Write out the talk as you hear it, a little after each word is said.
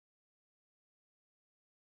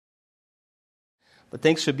But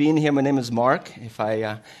thanks for being here. My name is Mark. If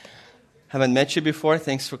I haven't met you before,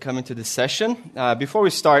 thanks for coming to this session. Before we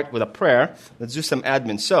start with a prayer, let's do some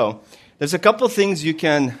admin. So, there's a couple of things you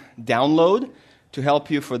can download to help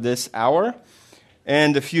you for this hour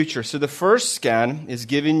and the future. So the first scan is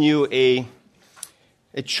giving you a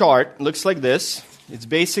chart. It looks like this. It's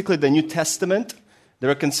basically the New Testament, the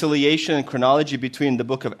reconciliation and chronology between the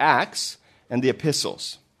book of Acts and the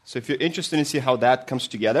epistles. So if you're interested in see how that comes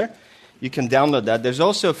together, you can download that. There's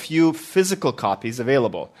also a few physical copies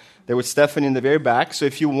available. They're with Stephanie in the very back. So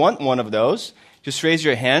if you want one of those, just raise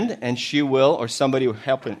your hand and she will, or somebody will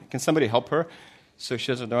help her. Can somebody help her so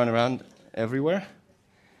she doesn't run around everywhere?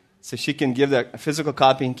 So she can give a physical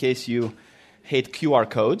copy in case you hate QR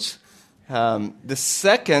codes. The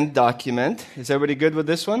second document, is everybody good with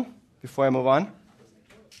this one before I move on?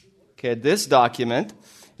 Okay, this document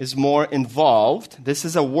is more involved. This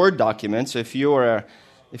is a Word document, so if you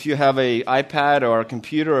have an iPad or a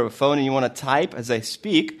computer or a phone and you want to type as I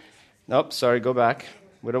speak, nope, sorry, go back.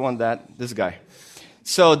 We don't want that. This guy.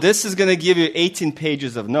 So this is going to give you 18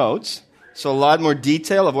 pages of notes, so a lot more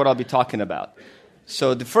detail of what I'll be talking about.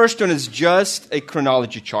 So the first one is just a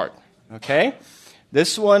chronology chart, okay?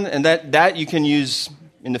 This one, and that you can use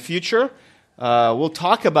in the future. We'll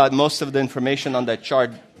talk about most of the information on that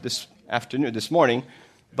chart this morning,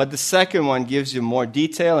 but the second one gives you more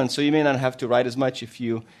detail, and so you may not have to write as much if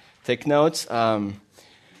you take notes. I'll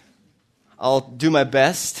do my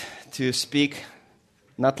best to speak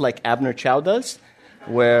not like Abner Chow does,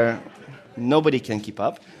 where nobody can keep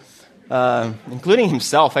up, including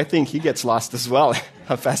himself. I think he gets lost as well,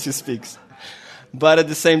 how fast he speaks. But at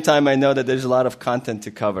the same time, I know that there's a lot of content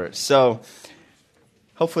to cover. So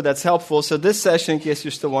hopefully that's helpful. So this session, in case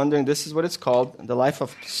you're still wondering, this is what it's called, The Life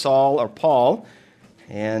of Saul or Paul.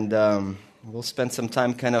 And we'll spend some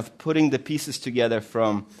time kind of putting the pieces together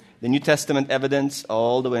from the New Testament evidence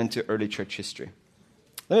all the way into early church history.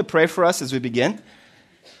 Let me pray for us as we begin,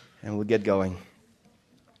 and we'll get going.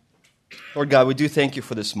 Lord God, we do thank you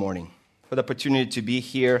for this morning, for the opportunity to be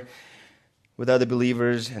here with other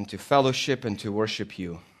believers and to fellowship and to worship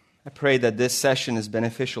you. I pray that this session is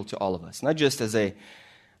beneficial to all of us, not just as a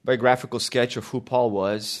biographical sketch of who Paul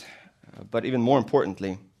was, but even more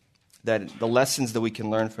importantly, that the lessons that we can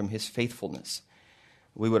learn from his faithfulness,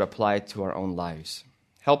 we would apply it to our own lives.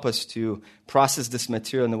 Help us to process this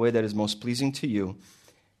material in the way that is most pleasing to you,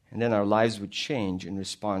 and then our lives would change in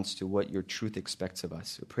response to what your truth expects of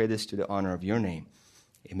us. We pray this to the honor of your name.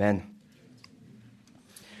 Amen.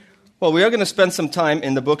 Well, we are going to spend some time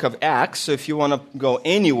in the book of Acts, so if you want to go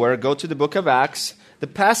anywhere, go to the book of Acts. The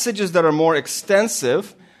passages that are more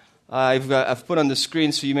extensive, I've put on the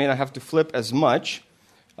screen, so you may not have to flip as much.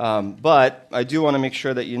 But I do want to make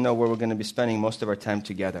sure that you know where we're going to be spending most of our time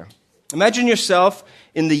together. Imagine yourself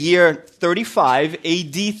in the year 35,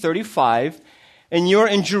 AD 35, and you're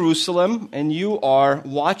in Jerusalem, and you are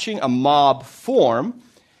watching a mob form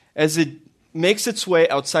as it makes its way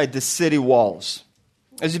outside the city walls.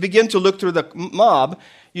 As you begin to look through the mob,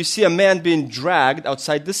 you see a man being dragged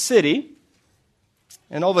outside the city,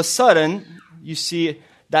 and all of a sudden, you see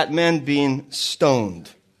that man being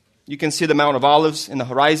stoned. You can see the Mount of Olives in the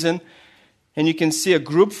horizon, and you can see a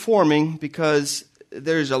group forming because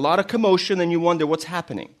there's a lot of commotion and you wonder what's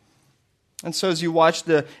happening. And so as you watch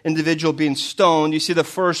the individual being stoned, you see the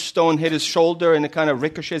first stone hit his shoulder and it kind of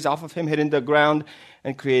ricochets off of him, hitting the ground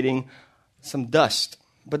and creating some dust.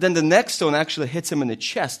 But then the next stone actually hits him in the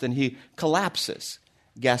chest and he collapses,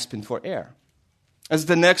 gasping for air. As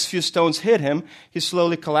the next few stones hit him, he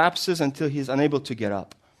slowly collapses until he's unable to get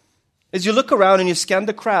up. As you look around and you scan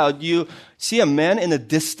the crowd, you see a man in the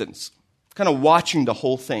distance, kind of watching the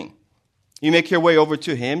whole thing. You make your way over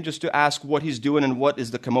to him just to ask what he's doing and what is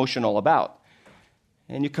the commotion all about.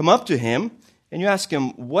 And you come up to him and you ask him,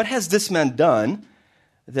 what has this man done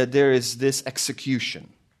that there is this execution?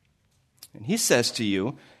 And he says to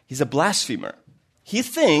you, he's a blasphemer. He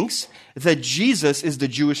thinks that Jesus is the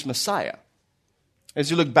Jewish Messiah. As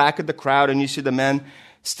you look back at the crowd and you see the man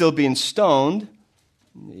still being stoned,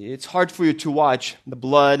 it's hard for you to watch the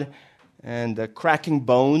blood and the cracking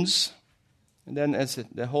bones. And then as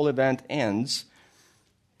the whole event ends,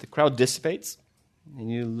 the crowd dissipates.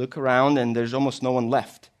 And you look around and there's almost no one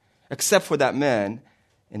left, except for that man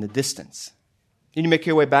in the distance. And you make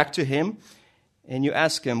your way back to him and you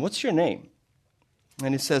ask him, what's your name?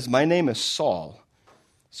 And he says, my name is Saul,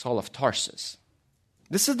 Saul of Tarsus.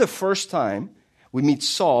 This is the first time we meet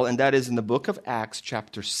Saul, and that is in the book of Acts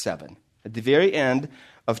chapter 7. At the very end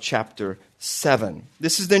of chapter 7.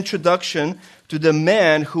 This is the introduction to the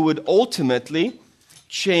man who would ultimately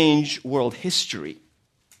change world history.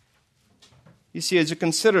 You see, as you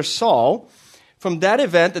consider Saul, from that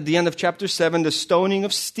event at the end of chapter 7, the stoning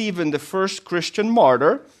of Stephen, the first Christian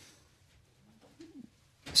martyr,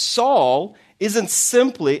 Saul isn't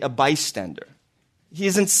simply a bystander. He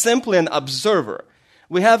isn't simply an observer.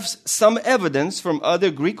 We have some evidence from other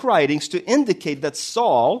Greek writings to indicate that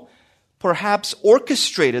Saul perhaps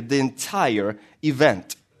orchestrated the entire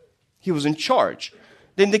event. He was in charge.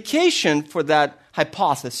 The indication for that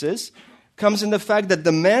hypothesis comes in the fact that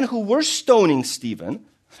the men who were stoning Stephen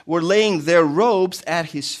were laying their robes at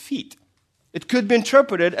his feet. It could be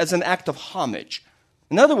interpreted as an act of homage.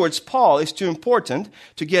 In other words, Paul is too important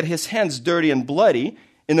to get his hands dirty and bloody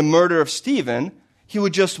in the murder of Stephen. He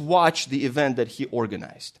would just watch the event that he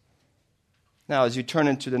organized. Now, as you turn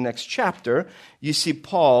into the next chapter, you see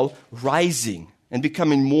Paul rising and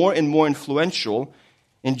becoming more and more influential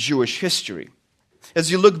in Jewish history. As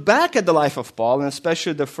you look back at the life of Paul, and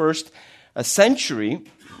especially the first century,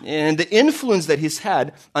 and the influence that he's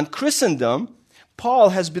had on Christendom, Paul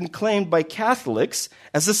has been claimed by Catholics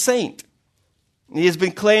as a saint. He has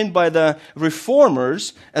been claimed by the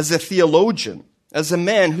reformers as a theologian, as a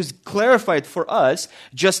man who's clarified for us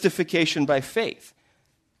justification by faith,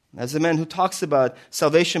 as a man who talks about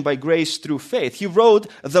salvation by grace through faith. He wrote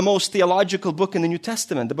the most theological book in the New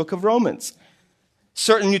Testament, the book of Romans.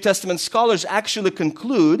 Certain New Testament scholars actually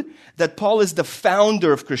conclude that Paul is the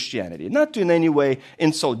founder of Christianity. Not to in any way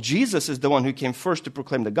insult Jesus as the one who came first to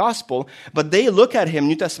proclaim the gospel, but they look at him,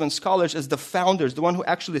 New Testament scholars, as the founders, the one who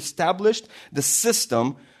actually established the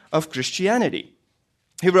system of Christianity.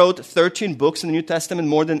 He wrote 13 books in the New Testament,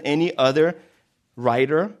 more than any other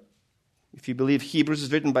writer. If you believe Hebrews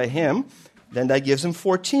is written by him, then that gives him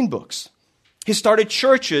 14 books. He started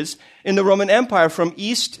churches in the Roman Empire from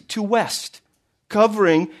east to west,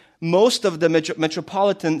 covering most of the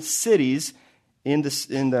metropolitan cities in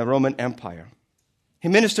the Roman Empire. He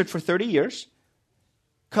ministered for 30 years,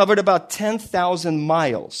 covered about 10,000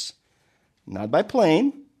 miles, not by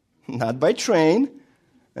plane, not by train,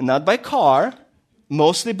 and not by car,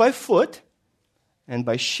 mostly by foot and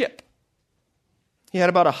by ship. He had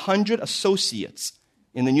about 100 associates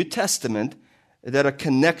in the New Testament that are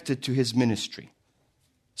connected to his ministry.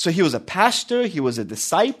 So he was a pastor, he was a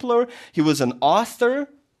discipler, he was an author,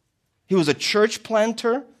 he was a church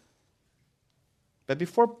planter. But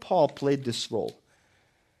before Paul played this role,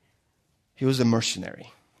 he was a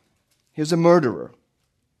mercenary. He was a murderer.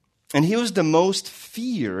 And he was the most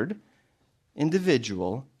feared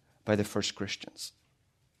individual by the first Christians.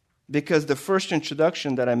 Because the first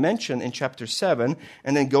introduction that I mentioned in chapter 7,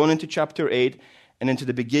 and then going into chapter 8, and into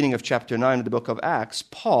the beginning of chapter 9 of the book of Acts,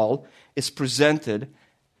 Paul is presented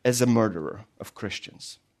as a murderer of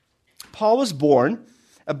Christians. Paul was born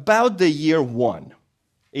about the year 1,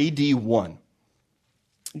 AD 1.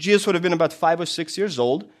 Jesus would have been about 5 or 6 years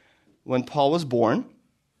old when Paul was born.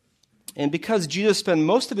 And because Jesus spent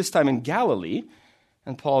most of his time in Galilee,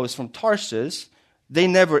 and Paul was from Tarsus, they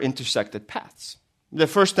never intersected paths. The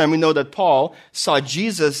first time we know that Paul saw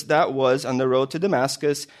Jesus, that was on the road to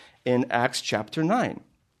Damascus in Acts chapter 9.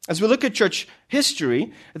 As we look at church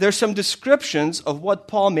history, there are some descriptions of what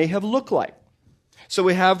Paul may have looked like. So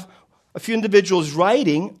we have a few individuals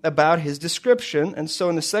writing about his description, and so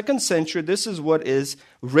in the 2nd century, this is what is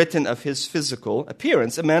written of his physical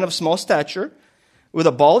appearance. A man of small stature, with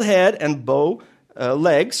a bald head and bow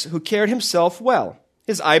legs, who carried himself well.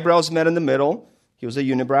 His eyebrows met in the middle. He was a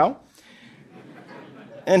unibrow.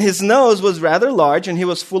 And his nose was rather large, and he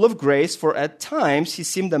was full of grace, for at times he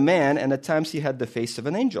seemed a man, and at times he had the face of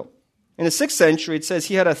an angel. In the 6th century, it says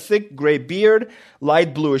he had a thick gray beard,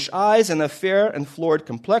 light bluish eyes, and a fair and florid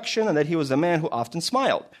complexion, and that he was a man who often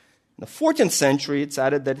smiled. In the 14th century, it's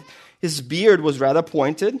added that his beard was rather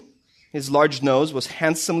pointed, his large nose was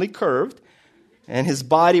handsomely curved, and his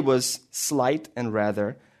body was slight and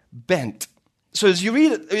rather bent. So as you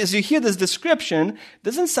hear this description, it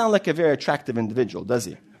doesn't sound like a very attractive individual, does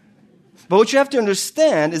he? But what you have to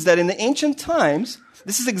understand is that in the ancient times,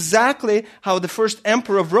 this is exactly how the first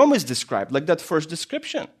emperor of Rome is described, like that first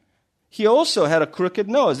description. He also had a crooked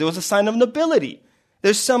nose. It was a sign of nobility.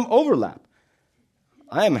 There's some overlap.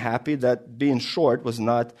 I am happy that being short was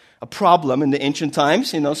not a problem in the ancient times,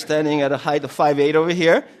 standing at a height of 5'8" over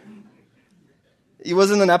here. It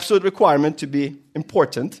wasn't an absolute requirement to be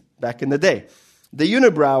important back in the day. The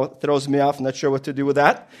unibrow throws me off. I'm not sure what to do with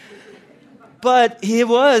that. But he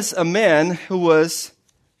was a man who was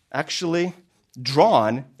actually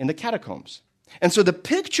drawn in the catacombs. And so the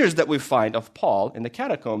pictures that we find of Paul in the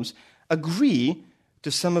catacombs agree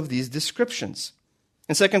to some of these descriptions.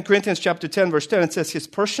 In 2 Corinthians chapter 10, verse 10, it says, his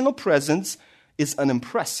personal presence is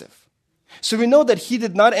unimpressive. So we know that he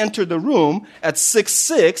did not enter the room at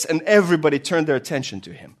 6'6", and everybody turned their attention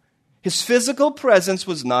to him. His physical presence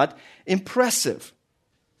was not impressive.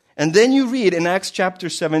 And then you read in Acts chapter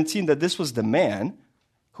 17 that this was the man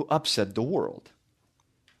who upset the world.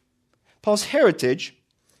 Paul's heritage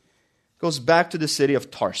goes back to the city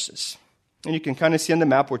of Tarsus. And you can kind of see on the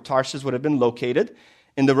map where Tarsus would have been located.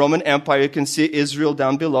 In the Roman Empire, you can see Israel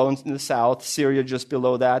down below in the south, Syria just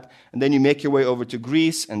below that. And then you make your way over to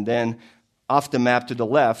Greece, and then off the map to the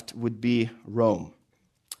left would be Rome.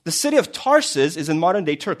 The city of Tarsus is in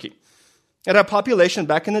modern-day Turkey. It had a population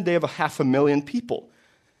back in the day of 500,000 people.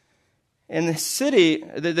 And the city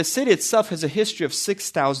itself has a history of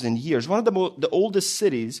 6,000 years, one of the oldest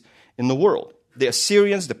cities in the world. The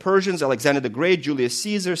Assyrians, the Persians, Alexander the Great, Julius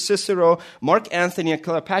Caesar, Cicero, Mark Antony, and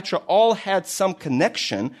Cleopatra all had some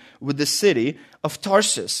connection with the city of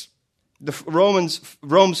Tarsus.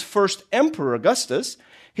 Rome's first emperor, Augustus,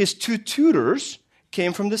 his two tutors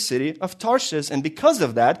came from the city of Tarsus, and because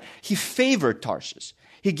of that, he favored Tarsus.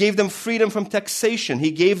 He gave them freedom from taxation.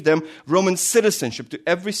 He gave them Roman citizenship to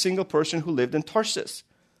every single person who lived in Tarsus.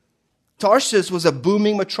 Tarsus was a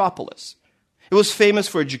booming metropolis. It was famous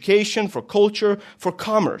for education, for culture, for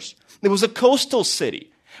commerce. It was a coastal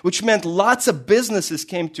city, which meant lots of businesses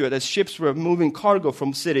came to it as ships were moving cargo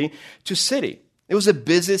from city to city. It was a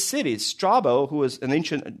busy city. Strabo, who was an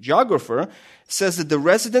ancient geographer, says that the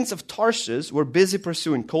residents of Tarsus were busy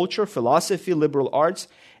pursuing culture, philosophy, liberal arts,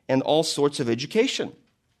 and all sorts of education.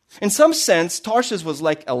 In some sense, Tarsus was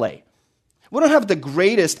like LA. We don't have the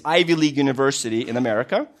greatest Ivy League university in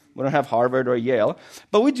America. We don't have Harvard or Yale,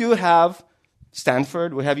 but we do have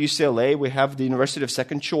Stanford, we have UCLA, we have the University of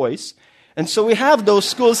Second Choice, and so we have those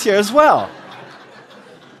schools here as well.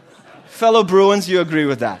 Fellow Bruins, you agree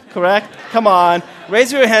with that, correct? Come on,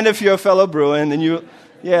 raise your hand if you're a fellow Bruin, and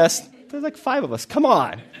yes, there's like 5 of us, come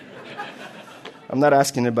on. I'm not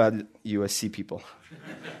asking about USC people.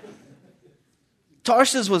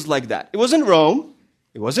 Tarsus was like that. It wasn't Rome,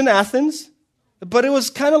 it wasn't Athens, but it was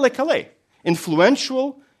kind of like LA,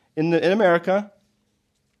 influential in America,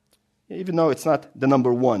 even though it's not the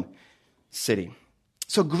number one city.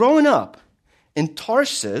 So growing up in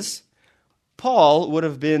Tarsus, Paul would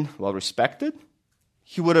have been well respected.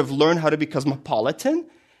 He would have learned how to be cosmopolitan,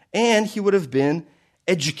 and he would have been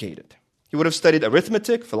educated. He would have studied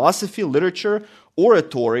arithmetic, philosophy, literature,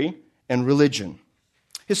 oratory, and religion.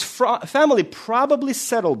 His family probably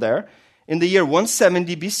settled there in the year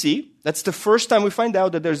 170 BC. That's the first time we find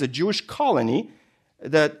out that there's a Jewish colony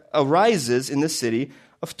that arises in the city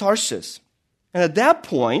of Tarsus. And at that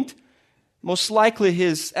point, most likely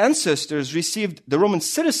his ancestors received the Roman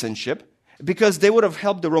citizenship because they would have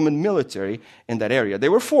helped the Roman military in that area. They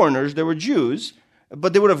were foreigners, they were Jews,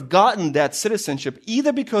 but they would have gotten that citizenship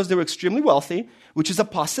either because they were extremely wealthy, which is a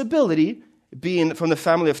possibility, being from the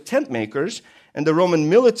family of tent makers, and the Roman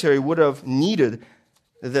military would have needed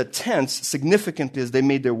the tents significantly as they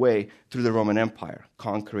made their way through the Roman Empire,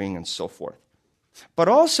 conquering and so forth. But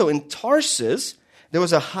also in Tarsus, there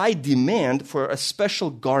was a high demand for a special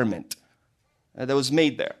garment that was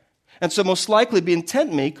made there. And so most likely being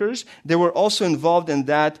tent makers, they were also involved in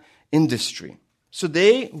that industry. So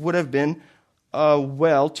they would have been a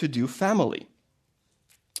well-to-do family.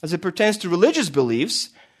 As it pertains to religious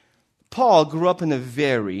beliefs, Paul grew up in a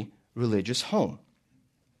very religious home.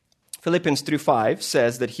 Philippians 3:5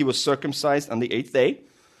 says that he was circumcised on the 8th day.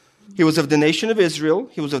 He was of the nation of Israel.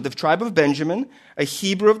 He was of the tribe of Benjamin, a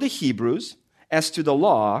Hebrew of the Hebrews. As to the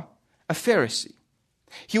law, a Pharisee.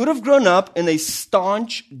 He would have grown up in a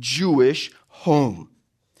staunch Jewish home.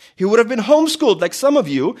 He would have been homeschooled, like some of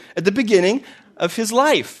you, at the beginning of his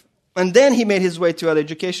life. And then he made his way to other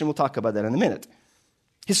education. We'll talk about that in a minute.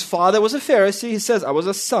 His father was a Pharisee. He says, I was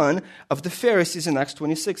a son of the Pharisees. In Acts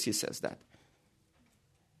 26, he says that.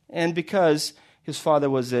 And because his father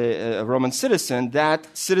was a Roman citizen, that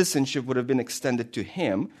citizenship would have been extended to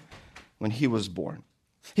him when he was born.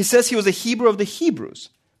 He says he was a Hebrew of the Hebrews.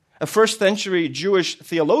 A first-century Jewish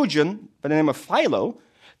theologian by the name of Philo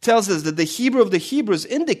tells us that the Hebrew of the Hebrews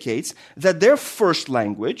indicates that their first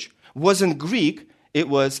language wasn't Greek, it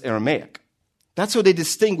was Aramaic. That's how they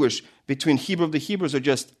distinguish between Hebrew of the Hebrews or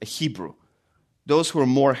just a Hebrew, those who are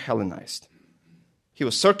more Hellenized. He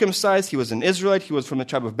was circumcised, he was an Israelite, he was from the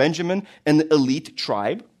tribe of Benjamin, an elite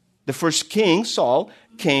tribe. The first king, Saul,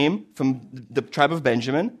 came from the tribe of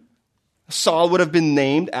Benjamin. Saul would have been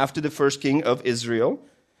named after the first king of Israel,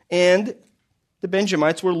 and the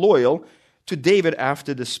Benjamites were loyal to David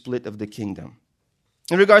after the split of the kingdom.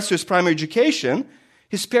 In regards to his primary education,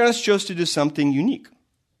 his parents chose to do something unique.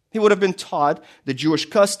 He would have been taught the Jewish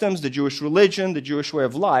customs, the Jewish religion, the Jewish way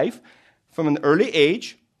of life from an early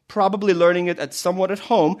age, probably learning it somewhat at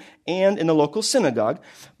home and in a local synagogue.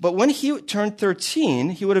 But when he turned 13,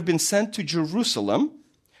 he would have been sent to Jerusalem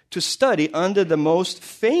to study under the most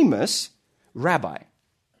famous rabbi.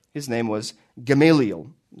 His name was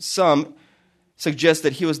Gamaliel. Some suggest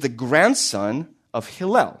that he was the grandson of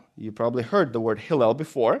Hillel. You probably heard the word Hillel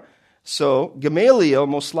before. So Gamaliel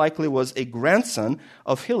most likely was a grandson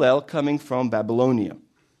of Hillel coming from Babylonia.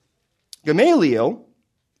 Gamaliel,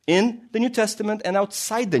 in the New Testament and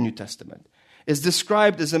outside the New Testament, is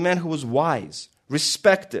described as a man who was wise,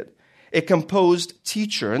 respected, a composed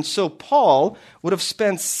teacher. And so Paul would have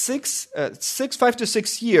spent 5 to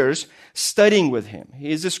 6 years studying with him. He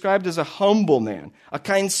is described as a humble man, a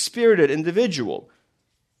kind-spirited individual,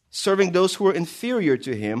 serving those who were inferior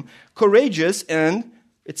to him, courageous, and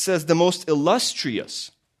it says the most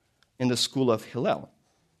illustrious in the school of Hillel.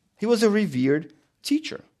 He was a revered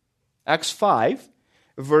teacher. Acts 5,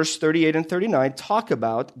 verse 38 and 39 talk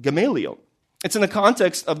about Gamaliel. It's in the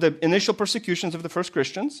context of the initial persecutions of the first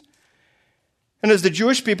Christians. And as the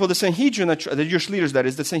Jewish people, the Sanhedrin, the Jewish leaders, that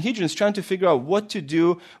is, the Sanhedrin is trying to figure out what to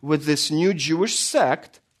do with this new Jewish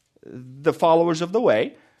sect, the followers of the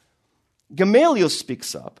way, Gamaliel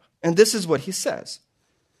speaks up, and this is what he says.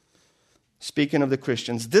 Speaking of the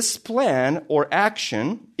Christians, this plan or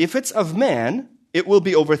action, if it's of man, it will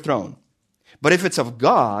be overthrown. But if it's of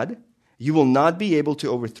God, you will not be able to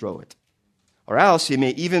overthrow it. Or else you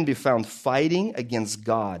may even be found fighting against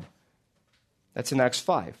God. That's in Acts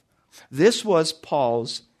 5. This was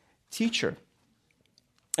Paul's teacher.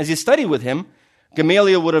 As he studied with him,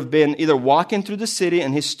 Gamaliel would have been either walking through the city,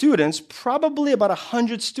 and his students, probably about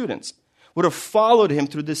 100 students, would have followed him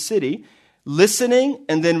through the city, listening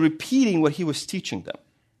and then repeating what he was teaching them.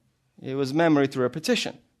 It was memory through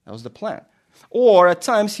repetition. That was the plan. Or at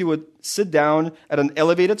times he would sit down at an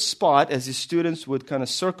elevated spot as his students would kind of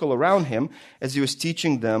circle around him as he was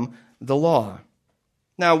teaching them the law.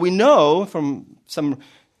 Now we know from some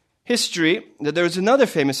history that there was another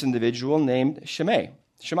famous individual named Shammai.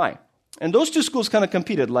 And those two schools kind of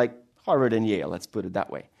competed like Harvard and Yale, let's put it that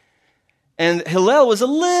way. And Hillel was a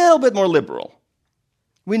little bit more liberal.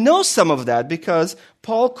 We know some of that because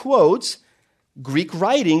Paul quotes Greek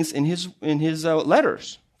writings in his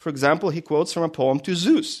letters. For example, he quotes from a poem to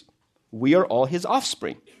Zeus, "We are all his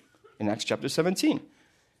offspring," in Acts chapter 17.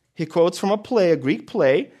 He quotes from a play, a Greek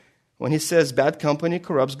play, when he says, "Bad company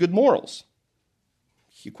corrupts good morals."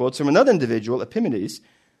 He quotes from another individual, Epimenides,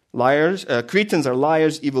 "Cretans are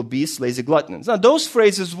liars, evil beasts, lazy gluttons." Now, those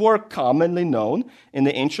phrases were commonly known in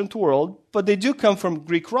the ancient world, but they do come from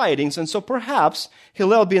Greek writings, and so perhaps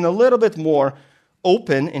Hillel, being a little bit more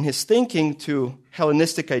open in his thinking to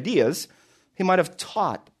Hellenistic ideas, he might have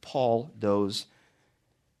taught Paul those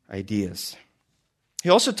ideas. He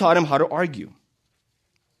also taught him how to argue,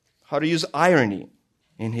 how to use irony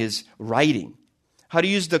in his writing, how to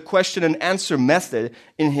use the question and answer method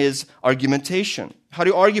in his argumentation, how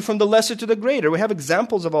to argue from the lesser to the greater. We have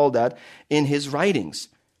examples of all that in his writings.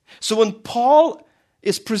 So when Paul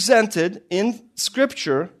is presented in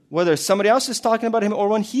Scripture, whether somebody else is talking about him or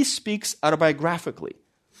when he speaks autobiographically,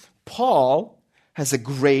 Paul has a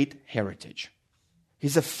great heritage.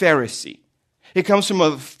 He's a Pharisee. He comes from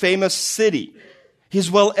a famous city. He's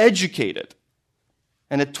well educated.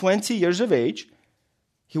 And at 20 years of age,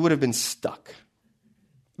 he would have been stuck.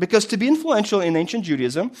 Because to be influential in ancient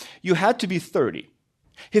Judaism, you had to be 30.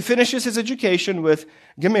 He finishes his education with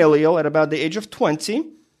Gamaliel at about the age of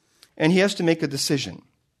 20, and he has to make a decision.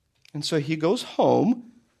 And so he goes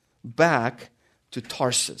home back to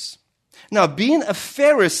Tarsus. Now, being a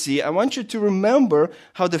Pharisee, I want you to remember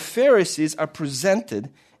how the Pharisees are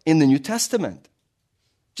presented in the New Testament.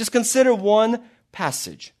 Just consider one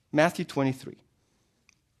passage, Matthew 23.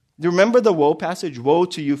 Do you remember the woe passage? Woe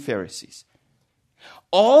to you, Pharisees.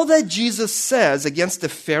 All that Jesus says against the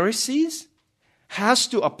Pharisees has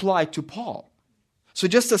to apply to Paul. So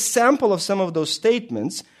just a sample of some of those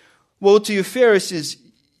statements. Woe to you, Pharisees.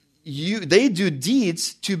 They do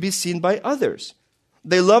deeds to be seen by others.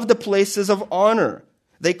 They love the places of honor.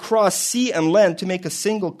 They cross sea and land to make a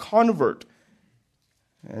single convert.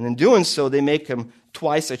 And in doing so, they make him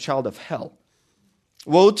twice a child of hell.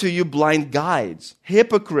 Woe to you, blind guides,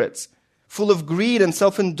 hypocrites, full of greed and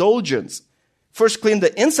self-indulgence. First clean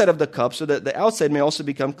the inside of the cup so that the outside may also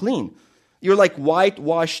become clean. You're like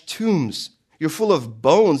whitewashed tombs. You're full of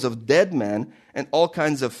bones of dead men and all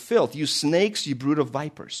kinds of filth. You snakes, you brood of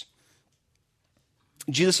vipers.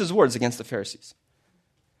 Jesus' words against the Pharisees.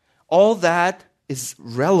 All that is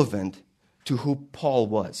relevant to who Paul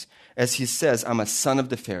was. As he says, I'm a son of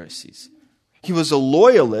the Pharisees. He was a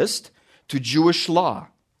loyalist to Jewish law.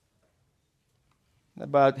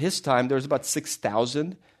 About his time, there was about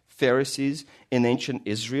 6,000 Pharisees in ancient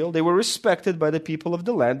Israel. They were respected by the people of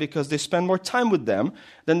the land because they spent more time with them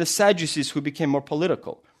than the Sadducees, who became more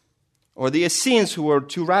political, or the Essenes, who were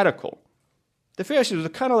too radical. The Pharisees were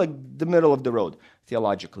kind of like the middle of the road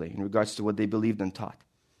theologically in regards to what they believed and taught.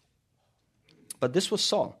 But this was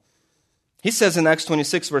Saul. He says in Acts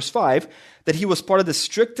 26, verse 5, that he was part of the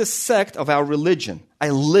strictest sect of our religion. I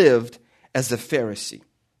lived as a Pharisee.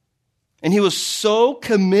 And he was so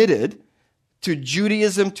committed to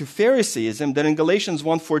Judaism, to Phariseeism, that in Galatians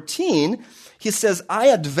 1:14, he says, I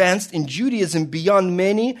advanced in Judaism beyond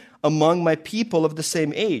many among my people of the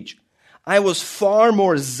same age. I was far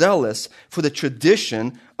more zealous for the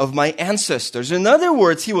tradition of my ancestors. In other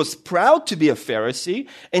words, he was proud to be a Pharisee,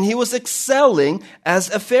 and he was excelling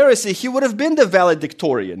as a Pharisee. He would have been the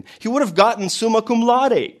valedictorian. He would have gotten summa cum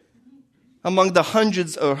laude among the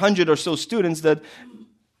hundred or so students that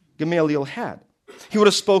Gamaliel had. He would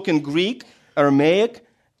have spoken Greek, Aramaic,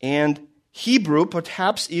 and Hebrew,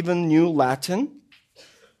 perhaps even knew Latin.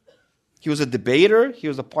 He was a debater. He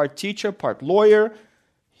was a part teacher, part lawyer.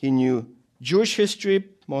 He knew Jewish history,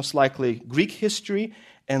 most likely Greek history,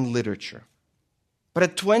 and literature. But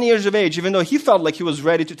at 20 years of age, even though he felt like he was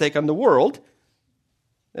ready to take on the world,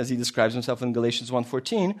 as he describes himself in Galatians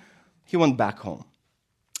 1:14, he went back home.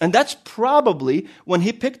 And that's probably when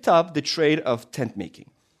he picked up the trade of tent making,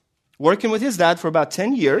 working with his dad for about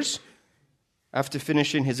 10 years after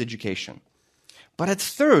finishing his education. But at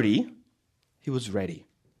 30, he was ready.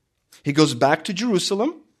 He goes back to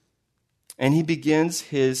Jerusalem, and he begins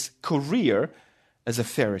his career as a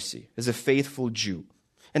Pharisee, as a faithful Jew.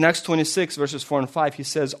 In Acts 26, verses 4 and 5, he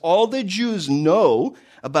says, all the Jews know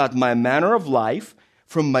about my manner of life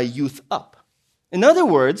from my youth up. In other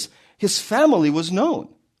words, his family was known.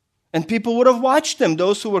 And people would have watched them,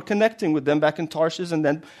 those who were connecting with them back in Tarshish and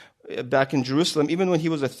then back in Jerusalem, even when he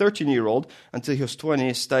was a 13-year-old, until he was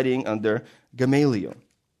 20, studying under Gamaliel.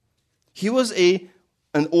 He was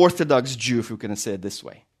an Orthodox Jew, if we can say it this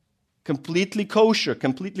way. Completely kosher,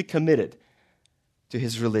 completely committed to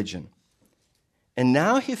his religion. And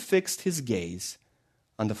now he fixed his gaze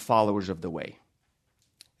on the followers of the way.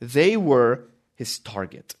 They were his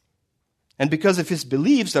target. And because of his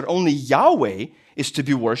beliefs that only Yahweh is to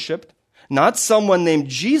be worshipped, not someone named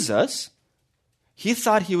Jesus, he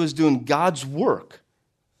thought he was doing God's work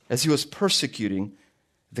as he was persecuting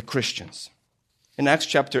the Christians. In Acts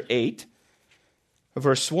chapter 8,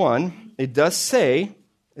 verse 1, it does say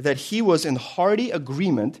that he was in hearty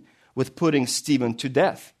agreement with putting Stephen to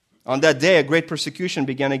death. On that day, a great persecution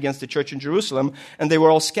began against the church in Jerusalem, and they were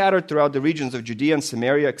all scattered throughout the regions of Judea and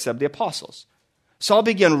Samaria except the apostles. Saul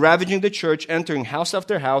began ravaging the church, entering house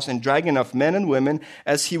after house and dragging off men and women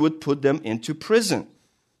as he would put them into prison.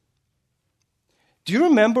 Do you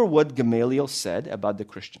remember what Gamaliel said about the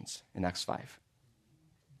Christians in Acts 5?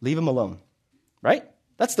 Leave them alone, right?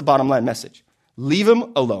 That's the bottom line message. Leave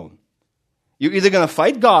them alone. You're either going to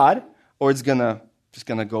fight God or it's just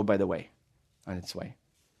going to go by the way, on its way.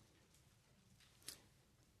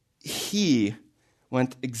 He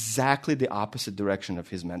went exactly the opposite direction of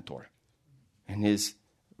his mentor and his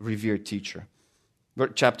revered teacher.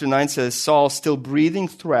 Chapter 9 says, Saul, still breathing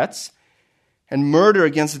threats and murder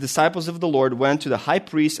against the disciples of the Lord, went to the high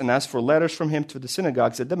priest and asked for letters from him to the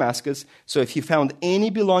synagogues at Damascus, so if he found any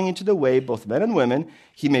belonging to the way, both men and women,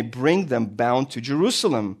 he may bring them bound to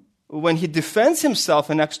Jerusalem. When he defends himself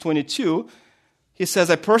in Acts 22, he says,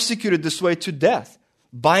 I persecuted this way to death,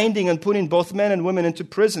 binding and putting both men and women into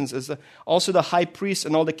prisons, as also the high priest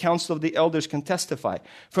and all the council of the elders can testify.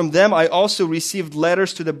 From them I also received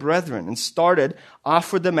letters to the brethren and started off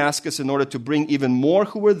for Damascus in order to bring even more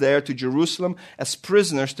who were there to Jerusalem as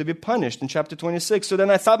prisoners to be punished, in chapter 26. So then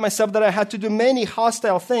I thought myself that I had to do many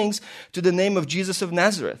hostile things to the name of Jesus of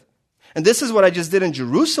Nazareth. And this is what I just did in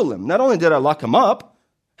Jerusalem. Not only did I lock him up,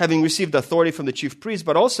 having received authority from the chief priest,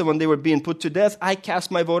 but also when they were being put to death, I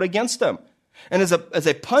cast my vote against them. And as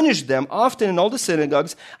I punished them, often in all the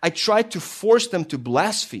synagogues, I tried to force them to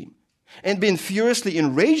blaspheme. And being furiously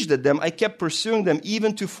enraged at them, I kept pursuing them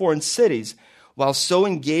even to foreign cities, while so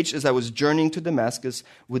engaged as I was journeying to Damascus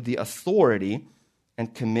with the authority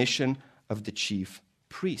and commission of the chief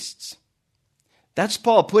priests. That's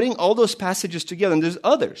Paul putting all those passages together, and there's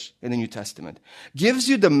others in the New Testament. Gives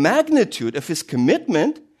you the magnitude of his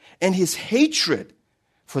commitment and his hatred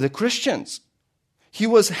for the Christians. He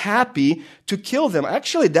was happy to kill them.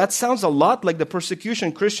 Actually, that sounds a lot like the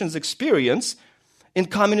persecution Christians experience in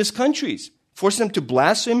communist countries. Forcing them to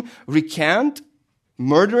blaspheme, recant,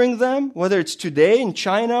 murdering them, whether it's today in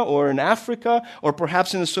China or in Africa or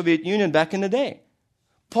perhaps in the Soviet Union back in the day.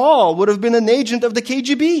 Paul would have been an agent of the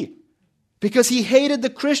KGB because he hated the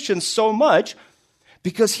Christians so much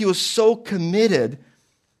because he was so committed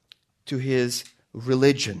to his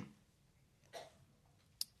religion.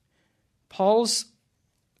 Paul's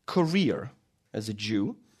career as a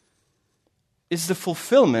Jew is the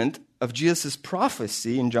fulfillment of Jesus'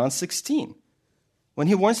 prophecy in John 16. When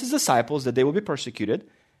he warns his disciples that they will be persecuted,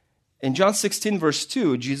 in John 16, verse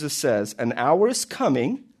 2, Jesus says, "An hour is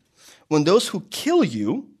coming when those who kill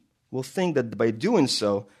you will think that by doing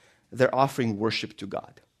so, they're offering worship to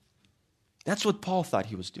God." That's what Paul thought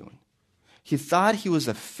he was doing. He thought he was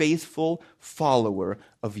a faithful follower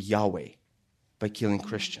of Yahweh by killing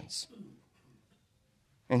Christians.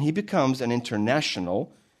 And he becomes an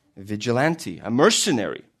international vigilante, a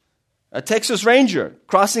mercenary, a Texas Ranger,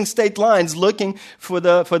 crossing state lines looking for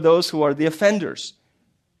those who are the offenders.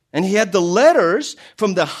 And he had the letters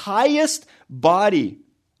from the highest body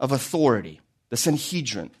of authority, the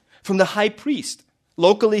Sanhedrin, from the high priest.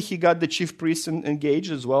 Locally, he got the chief priests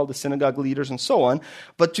engaged as well, the synagogue leaders and so on.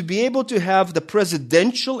 But to be able to have the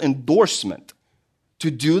presidential endorsement to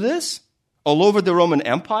do this all over the Roman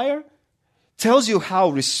Empire tells you how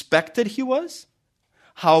respected he was,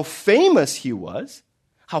 how famous he was,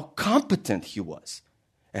 how competent he was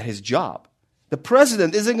at his job. The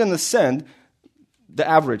president isn't going to send the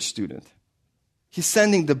average student. He's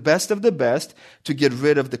sending the best of the best to get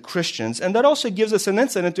rid of the Christians. And that also gives us an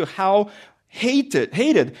insight into how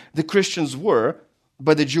hated the Christians were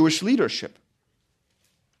by the Jewish leadership.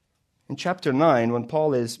 In chapter 9, when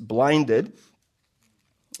Paul is blinded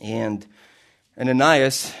and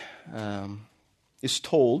Ananias is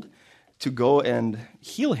told to go and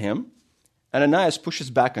heal him, Ananias pushes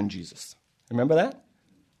back on Jesus. Remember that?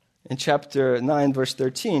 In chapter 9, verse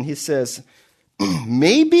 13, he says,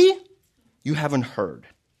 "Maybe you haven't heard.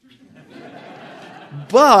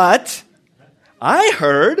 But I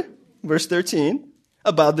heard," verse 13,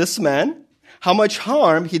 "about this man, how much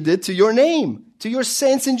harm he did to your name, to your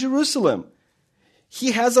saints in Jerusalem.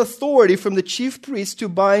 He has authority from the chief priest to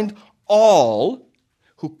bind all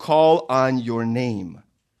who call on your name."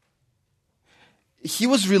 He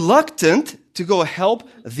was reluctant to go help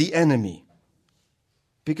the enemy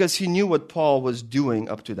because he knew what Paul was doing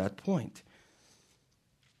up to that point.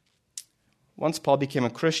 Once Paul became a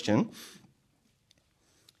Christian,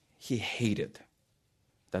 he hated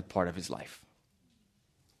that part of his life.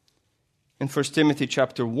 In 1 Timothy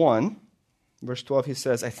chapter 1, verse 12, he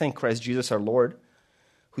says, "I thank Christ Jesus our Lord,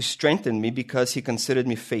 who strengthened me because he considered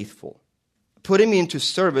me faithful, putting me into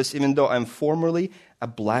service even though I'm formerly a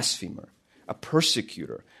blasphemer, a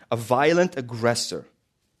persecutor, a violent aggressor.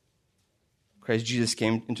 Christ Jesus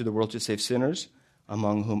came into the world to save sinners,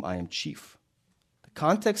 among whom I am chief." The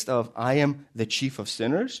context of "I am the chief of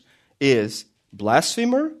sinners" is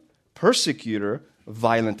blasphemer, persecutor,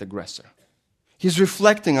 violent aggressor. He's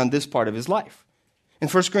reflecting on this part of his life. In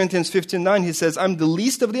 1 Corinthians 15:9, he says, "I'm the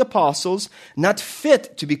least of the apostles, not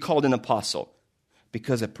fit to be called an apostle,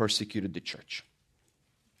 because I persecuted the church."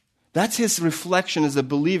 That's his reflection as a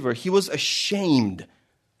believer. He was ashamed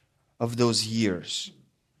of those years,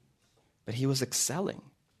 but he was excelling.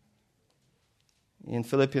 In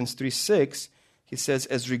Philippians 3:6, he says,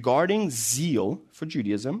 "As regarding zeal for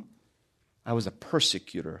Judaism, I was a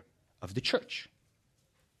persecutor of the church."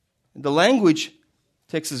 The language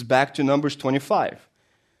takes us back to Numbers 25,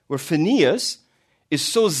 where Phinehas is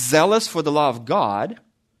so zealous for the law of God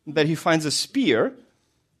that he finds a spear,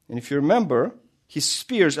 and if you remember, he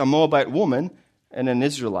spears a Moabite woman and an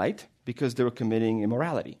Israelite because they were committing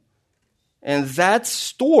immorality. And that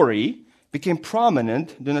story became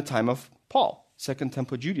prominent during the time of Paul, Second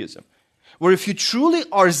Temple Judaism, where if you truly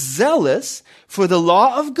are zealous for the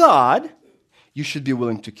law of God, you should be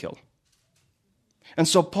willing to kill. And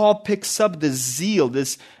so Paul picks up this zeal,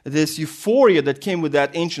 this euphoria that came with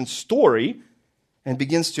that ancient story and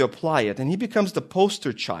begins to apply it. And he becomes the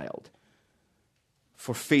poster child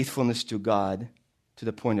for faithfulness to God to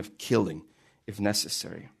the point of killing if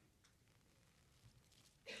necessary.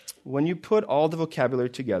 When you put all the vocabulary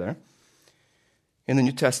together in the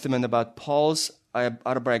New Testament about Paul's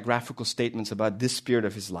autobiographical statements about this period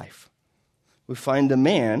of his life, we find a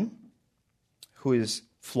man who is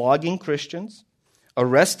flogging Christians,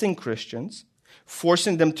 arresting Christians,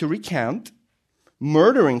 forcing them to recant,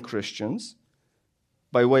 murdering Christians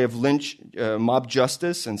by way of mob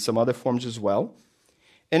justice and some other forms as well.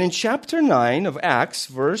 And in chapter 9 of Acts,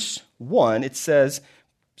 verse 1, it says,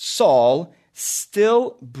 Saul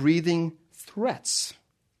still breathing threats.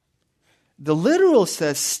 The literal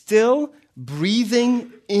says, still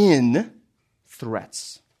breathing in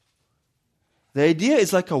threats. The idea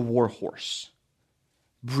is like a war horse.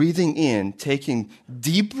 Breathing in, taking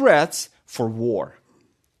deep breaths for war.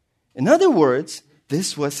 In other words,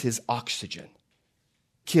 this was his oxygen.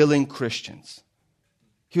 killing Christians.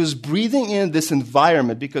 He was breathing in this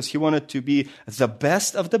environment because he wanted to be the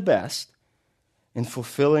best of the best in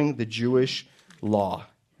fulfilling the Jewish law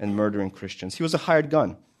and murdering Christians. He was a hired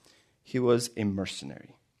gun. He was a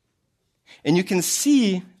mercenary. And you can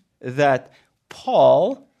see that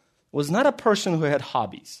Paul was not a person who had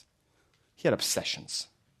hobbies. He had obsessions.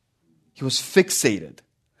 He was fixated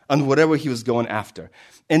on whatever he was going after.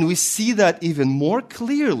 And we see that even more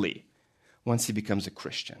clearly once he becomes a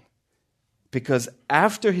Christian. Because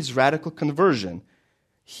after his radical conversion,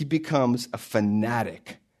 he becomes a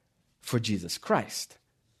fanatic for Jesus Christ.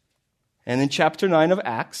 And in chapter 9 of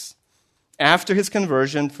Acts, after his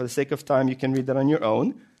conversion, for the sake of time, you can read that on your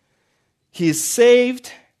own, he is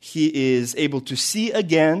saved, he is able to see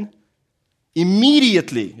again.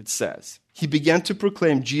 Immediately, it says, he began to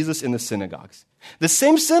proclaim Jesus in the synagogues. The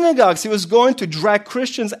same synagogues he was going to drag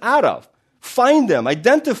Christians out of, find them,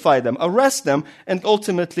 identify them, arrest them, and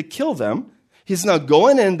ultimately kill them. He's now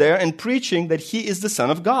going in there and preaching that he is the Son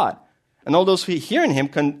of God. And all those who hear him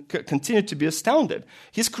continue to be astounded.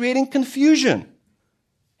 He's creating confusion.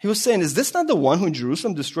 He was saying, is this not the one who in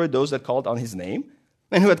Jerusalem destroyed those that called on his name?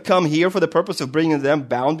 And who had come here for the purpose of bringing them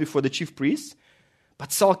bound before the chief priests?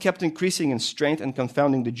 But Saul kept increasing in strength and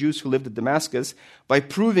confounding the Jews who lived at Damascus by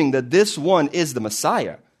proving that this one is the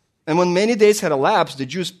Messiah. And when many days had elapsed, the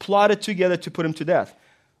Jews plotted together to put him to death.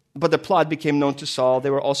 But the plot became known to Saul. They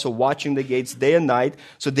were also watching the gates day and night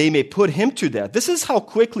so they may put him to death. This is how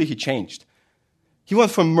quickly he changed. He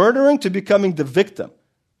went from murdering to becoming the victim.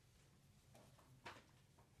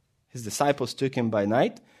 His disciples took him by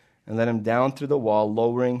night and let him down through the wall,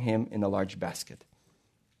 lowering him in a large basket.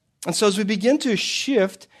 And so as we begin to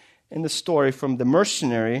shift in the story from the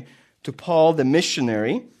mercenary to Paul the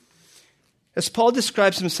missionary, as Paul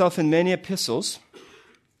describes himself in many epistles,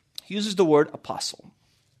 he uses the word apostle.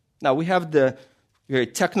 Now, we have the very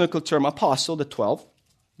technical term apostle, the 12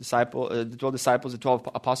 disciples, the 12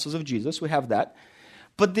 apostles of Jesus. We have that.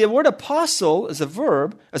 But the word apostle as a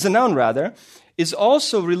verb, as a noun rather, is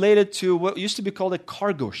also related to what used to be called a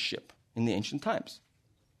cargo ship in the ancient times.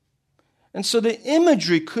 And so the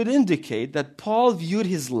imagery could indicate that Paul viewed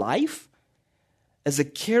his life as a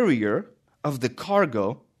carrier of the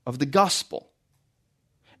cargo of the gospel.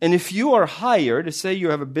 And if you are hired, say you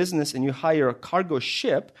have a business and you hire a cargo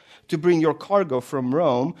ship to bring your cargo from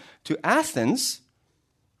Rome to Athens,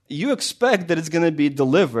 you expect that it's going to be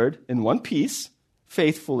delivered in one piece,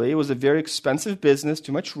 faithfully. It was a very expensive business,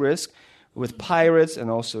 too much risk, with pirates and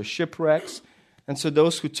also shipwrecks. And so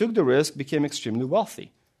those who took the risk became extremely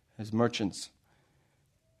wealthy as merchants.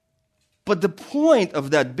 But the point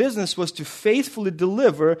of that business was to faithfully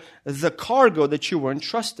deliver the cargo that you were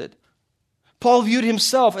entrusted. Paul viewed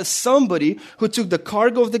himself as somebody who took the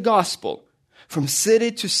cargo of the gospel from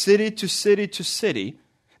city to city to city to city,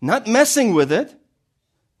 not messing with it,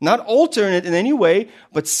 not altering it in any way,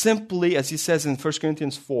 but simply, as he says in 1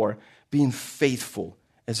 Corinthians 4, being faithful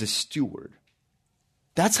as a steward.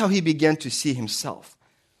 That's how he began to see himself.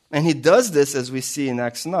 And he does this, as we see in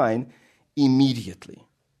Acts 9, immediately.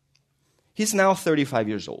 He's now 35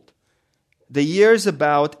 years old. The year is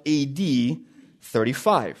about AD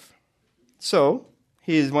 35. So,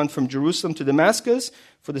 he went from Jerusalem to Damascus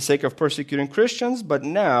for the sake of persecuting Christians, but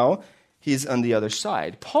now he's on the other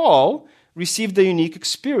side. Paul received a unique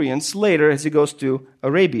experience later as he goes to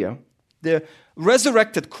Arabia. The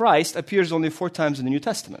resurrected Christ appears only 4 times in the New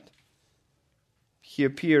Testament. He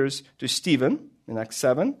appears to Stephen in Acts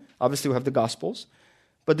 7. Obviously, we have the Gospels.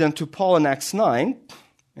 But then to Paul in Acts 9,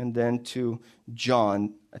 and then to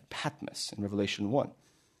John at Patmos in Revelation 1.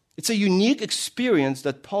 It's a unique experience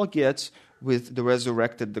that Paul gets with the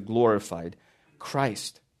resurrected, the glorified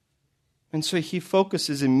Christ. And so he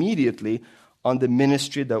focuses immediately on the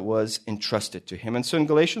ministry that was entrusted to him. And so in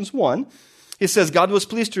Galatians 1, he says, God was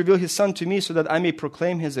pleased to reveal his Son to me so that I may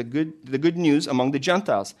proclaim the good news among the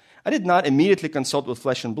Gentiles. I did not immediately consult with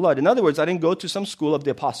flesh and blood. In other words, I didn't go to some school of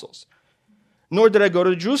the apostles. Nor did I go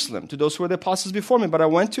to Jerusalem, to those who were the apostles before me, but I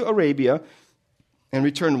went to Arabia and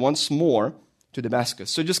returned once more to Damascus.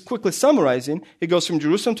 So just quickly summarizing, he goes from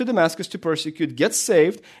Jerusalem to Damascus to persecute, gets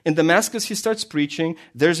saved. In Damascus, he starts preaching.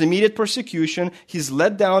 There's immediate persecution. He's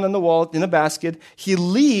let down on the wall in a basket. He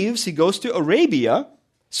leaves. He goes to Arabia,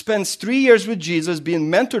 spends 3 years with Jesus, being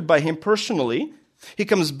mentored by him personally. He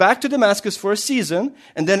comes back to Damascus for a season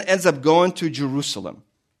and then ends up going to Jerusalem.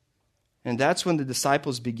 And that's when the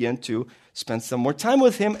disciples begin to spend some more time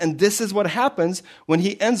with him. And this is what happens when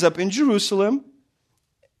he ends up in Jerusalem.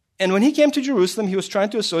 And when he came to Jerusalem, he was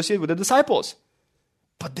trying to associate with the disciples.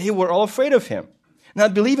 But they were all afraid of him.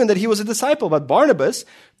 not believing that he was a disciple. But Barnabas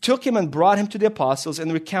took him and brought him to the apostles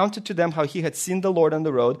and recounted to them how he had seen the Lord on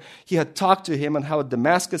the road. He had talked to him, and how at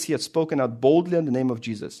Damascus he had spoken out boldly in the name of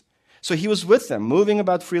Jesus. So he was with them, moving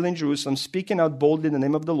about freely in Jerusalem, speaking out boldly in the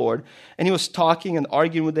name of the Lord. And he was talking and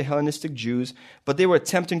arguing with the Hellenistic Jews, but they were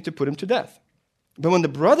attempting to put him to death. But when the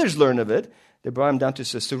brothers learned of it, they brought him down to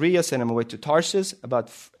Caesarea, sent him away to Tarsus, moving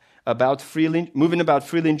about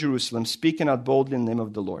freely in Jerusalem, speaking out boldly in the name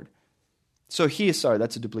of the Lord. So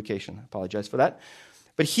that's a duplication. I apologize for that.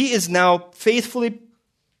 But he is now faithfully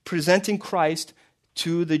presenting Christ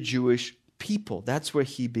to the Jewish people. That's where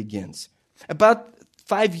he begins. About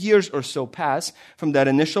 5 years or so pass from that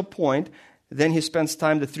initial point. Then he spends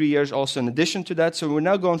time, the 3 years also in addition to that. So we're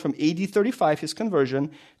now going from AD 35, his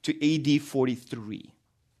conversion, to AD 43.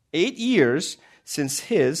 8 years since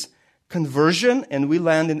his conversion, and we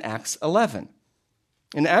land in Acts 11.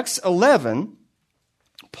 In Acts 11,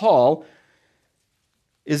 Paul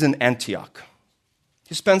is in Antioch.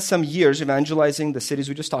 He spent some years evangelizing the cities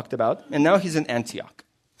we just talked about, and now he's in Antioch.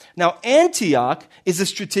 Now, Antioch is a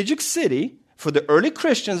strategic city for the early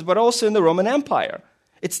Christians, but also in the Roman Empire.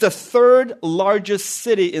 It's the third largest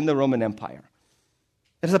city in the Roman Empire.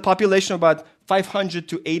 It has a population of about 500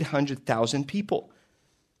 to 800,000 people.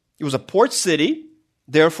 It was a port city,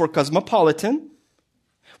 therefore cosmopolitan.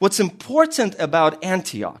 What's important about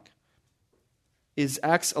Antioch is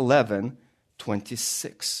Acts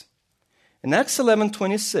 11:26. In Acts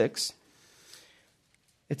 11:26,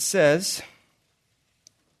 it says,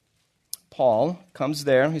 Paul comes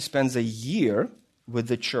there, he spends a year with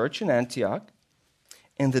the church in Antioch,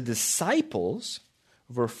 and the disciples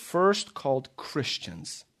were first called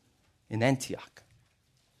Christians in Antioch.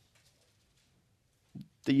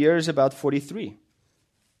 The year is about 43.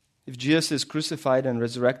 If Jesus is crucified and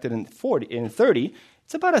resurrected in 30,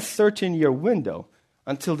 it's about a 13-year window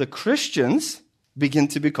until the Christians begin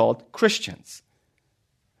to be called Christians.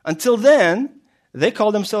 Until then, they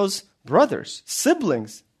call themselves brothers,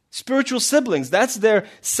 siblings, spiritual siblings. That's their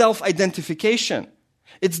self-identification.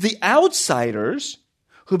 It's the outsiders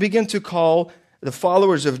who begin to call the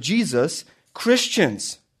followers of Jesus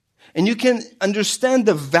Christians. And you can understand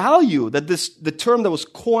the value that the term that was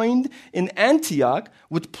coined in Antioch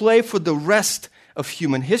would play for the rest of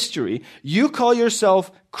human history. You call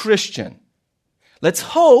yourself Christian. Let's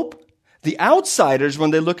hope the outsiders,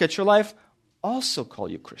 when they look at your life, also call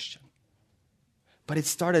you Christian. But it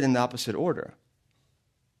started in the opposite order.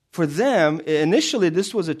 For them, initially,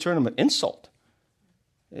 this was a term of insult.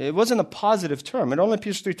 It wasn't a positive term. It only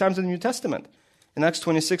appears 3 times in the New Testament. In Acts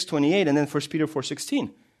 26:28, and then 1 Peter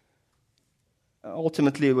 4:16.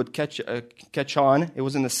 Ultimately, it would catch on. It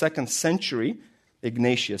was in the 2nd century,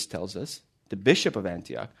 Ignatius tells us, the bishop of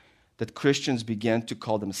Antioch, that Christians began to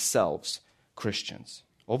call themselves Christians.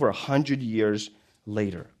 Over 100 years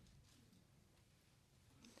later.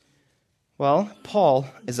 Well, Paul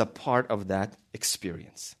is a part of that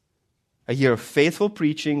experience. A year of faithful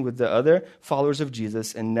preaching with the other followers of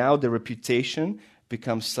Jesus, and now the reputation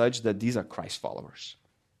becomes such that these are Christ followers.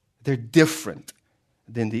 They're different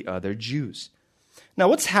than the other Jews. Now,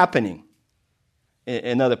 what's happening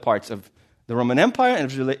in other parts of the Roman Empire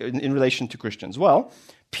and in relation to Christians? Well,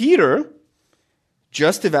 Peter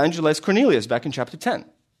just evangelized Cornelius back in chapter 10.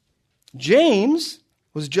 James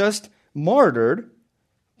was just martyred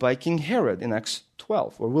by King Herod in Acts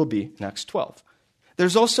 12, or will be in Acts 12.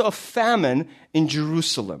 There's also a famine in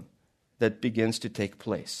Jerusalem that begins to take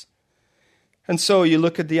place. And so you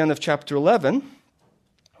look at the end of chapter 11,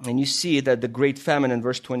 and you see that the great famine in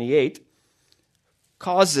verse 28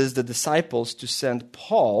 causes the disciples to send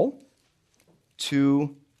Paul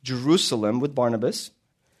to Jerusalem with Barnabas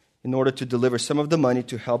in order to deliver some of the money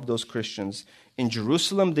to help those Christians in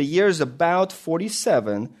Jerusalem. The year is about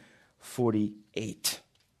 47, 48.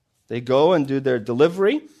 They go and do their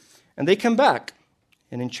delivery, and they come back.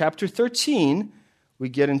 And in chapter 13, we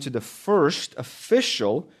get into the first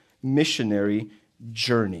official missionary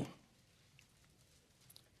journey.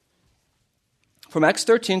 From Acts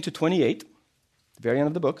 13 to 28, the very end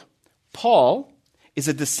of the book, Paul is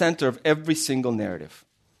at the center of every single narrative,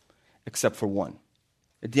 except for one.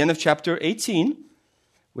 At the end of chapter 18,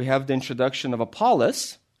 we have the introduction of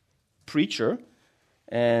Apollos, preacher,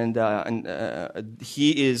 and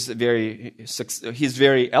he's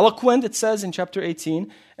very eloquent, it says in chapter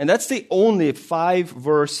 18, and that's the only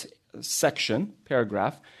 5-verse section,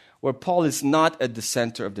 paragraph, where Paul is not at the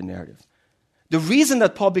center of the narrative. The reason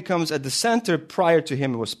that Paul becomes at the center, prior to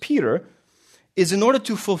him was Peter, is in order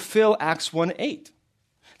to fulfill Acts 1:8,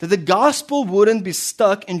 that the gospel wouldn't be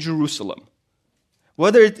stuck in Jerusalem.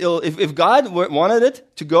 If God wanted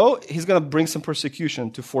it to go, he's going to bring some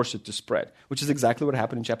persecution to force it to spread, which is exactly what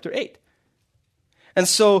happened in chapter 8. And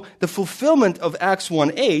so the fulfillment of Acts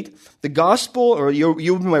 1:8, the gospel, or you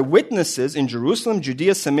will be my witnesses in Jerusalem,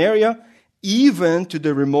 Judea, Samaria, even to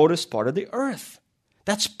the remotest part of the earth.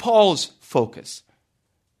 That's Paul's focus.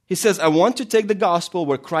 He says, I want to take the gospel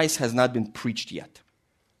where Christ has not been preached yet.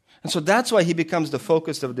 And so that's why he becomes the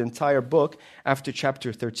focus of the entire book after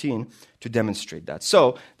chapter 13 to demonstrate that.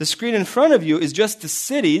 So the screen in front of you is just the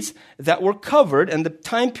cities that were covered and the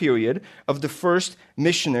time period of the first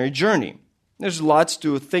missionary journey. There's lots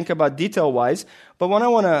to think about detail-wise, but what I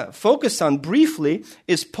want to focus on briefly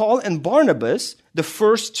is Paul and Barnabas, the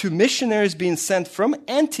first two missionaries being sent from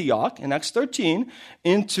Antioch in Acts 13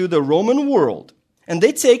 into the Roman world. And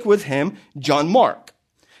they take with him John Mark.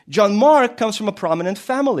 John Mark comes from a prominent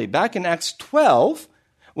family. Back in Acts 12,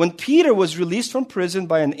 when Peter was released from prison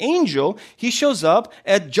by an angel, he shows up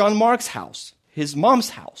at John Mark's house, his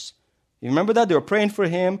mom's house. You remember that? They were praying for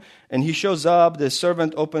him, and he shows up, the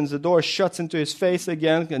servant opens the door, shuts into his face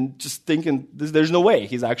again, and just thinking, there's no way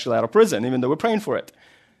he's actually out of prison, even though we're praying for it.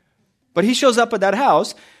 But he shows up at that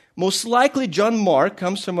house. Most likely, John Mark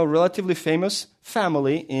comes from a relatively famous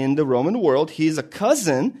family in the Roman world. He's a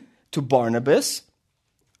cousin to Barnabas.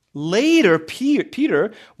 Later,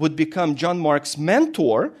 Peter would become John Mark's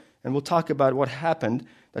mentor, and we'll talk about what happened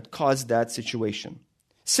that caused that situation.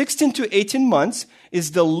 16 to 18 months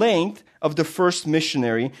is the length of the first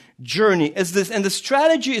missionary journey. And the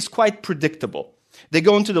strategy is quite predictable. They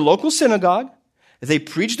go into the local synagogue. They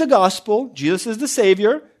preach the gospel. Jesus is the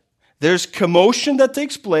Savior. There's commotion that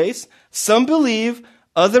takes place. Some believe,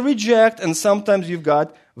 others reject, and sometimes you've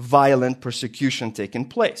got violent persecution taking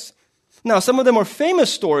place. Now, some of the more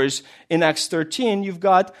famous stories in Acts 13, you've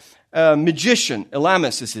got a magician,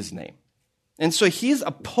 Elymas is his name. And so he's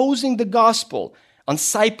opposing the gospel on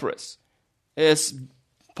Cyprus, as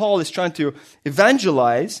Paul is trying to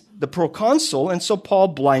evangelize the proconsul, and so Paul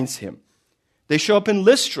blinds him. They show up in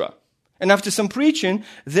Lystra, and after some preaching,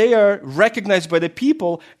 they are recognized by the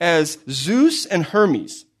people as Zeus and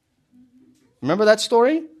Hermes. Remember that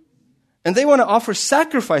story? And they want to offer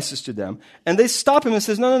sacrifices to them, and they stop him and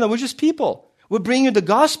says, no, we're just people. We're bringing you the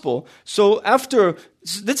gospel. So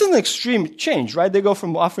that's an extreme change, right? They go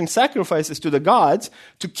from offering sacrifices to the gods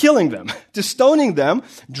to killing them, to stoning them,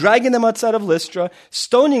 dragging them outside of Lystra,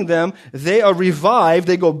 stoning them. They are revived.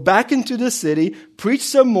 They go back into the city, preach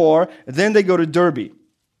some more. Then they go to Derbe,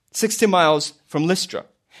 60 miles from Lystra.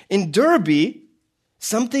 In Derbe,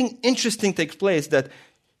 something interesting takes place that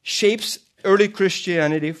shapes early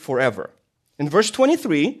Christianity forever. In verse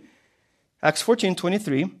 23, Acts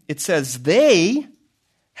 14:23, it says, they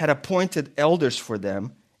had appointed elders for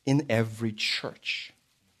them in every church.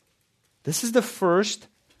 This is the first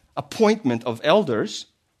appointment of elders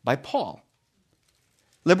by Paul.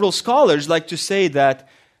 Liberal scholars like to say that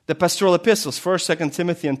the pastoral epistles, 1st, 2nd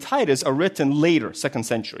Timothy, and Titus, are written later, 2nd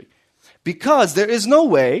century. Because there is no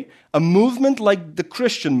way a movement like the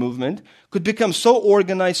Christian movement could become so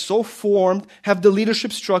organized, so formed, have the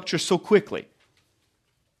leadership structure so quickly.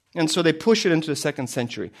 And so they push it into the 2nd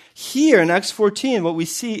century. Here in Acts 14, what we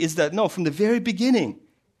see is that, no, from the very beginning,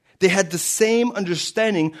 they had the same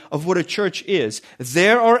understanding of what a church is.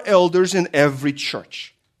 There are elders in every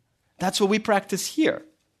church. That's what we practice here.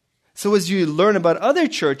 So as you learn about other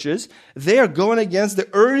churches, they are going against the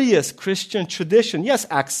earliest Christian tradition. Yes,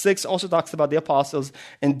 Acts 6 also talks about the apostles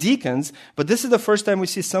and deacons, but this is the first time we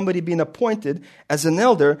see somebody being appointed as an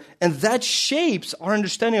elder, and that shapes our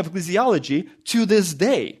understanding of ecclesiology to this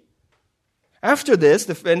day. After this,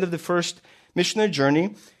 the end of the first missionary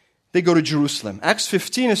journey, they go to Jerusalem. Acts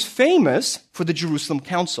 15 is famous for the Jerusalem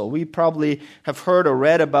Council. We probably have heard or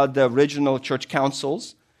read about the original church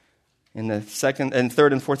councils in the 2nd and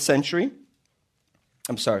 3rd and 4th century.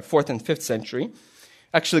 4th and 5th century.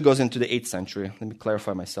 Actually goes into the 8th century. Let me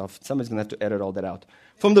clarify myself. Somebody's going to have to edit all that out.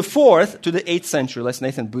 From the 4th to the 8th century, unless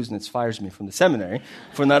Nathan Buznitz fires me from the seminary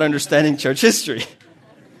for not understanding church history.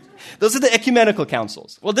 Those are the ecumenical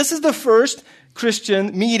councils. Well, this is the first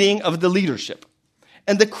Christian meeting of the leadership.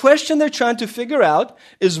 And the question they're trying to figure out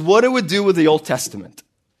is what it would do with the Old Testament.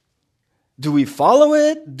 Do we follow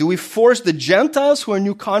it? Do we force the Gentiles who are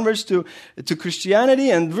new converts to Christianity?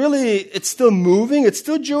 And really, it's still moving. It's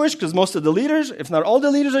still Jewish because most of the leaders, if not all the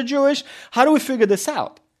leaders, are Jewish. How do we figure this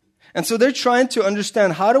out? And so they're trying to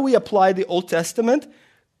understand how do we apply the Old Testament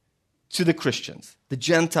to the Christians, the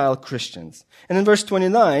Gentile Christians. And in verse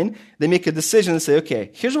 29, they make a decision and say, okay,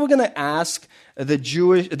 here's what we're going to ask the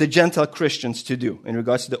Gentile Christians to do in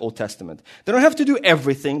regards to the Old Testament. They don't have to do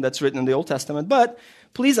everything that's written in the Old Testament, but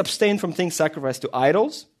please abstain from things sacrificed to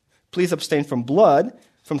idols. Please abstain from blood,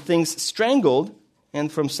 from things strangled,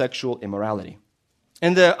 and from sexual immorality.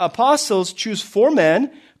 And the apostles choose 4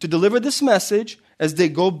 men to deliver this message as they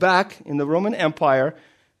go back in the Roman Empire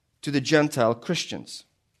to the Gentile Christians.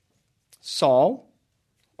 Saul,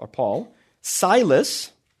 or Paul,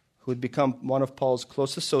 Silas, who would become one of Paul's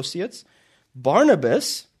close associates,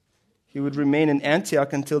 Barnabas, he would remain in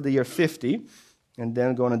Antioch until the year 50, and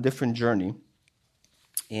then go on a different journey,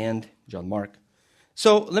 and John Mark.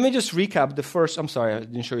 So let me just recap the first. I'm sorry, I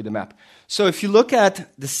didn't show you the map. So if you look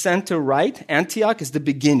at the center right, Antioch is the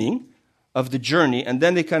beginning of the journey, and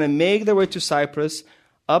then they kind of make their way to Cyprus,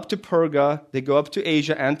 up to Perga, they go up to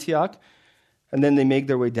Asia, Antioch, and then they make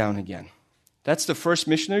their way down again. That's the first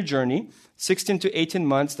missionary journey, 16 to 18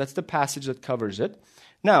 months. That's the passage that covers it.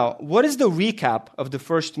 Now, what is the recap of the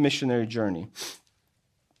first missionary journey?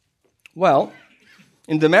 Well,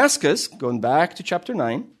 in Damascus, going back to chapter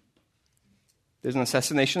 9, there's an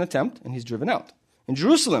assassination attempt, and he's driven out. In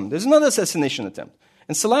Jerusalem, there's another assassination attempt.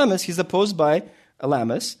 In Salamis, he's opposed by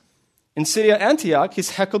Elamus. In Syria, Antioch,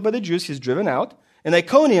 he's heckled by the Jews, he's driven out. In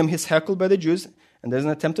Iconium, he's heckled by the Jews, and there's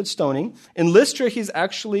an attempted stoning. In Lystra, he's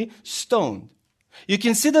actually stoned. You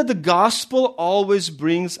can see that the gospel always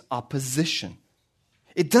brings opposition.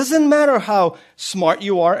 It doesn't matter how smart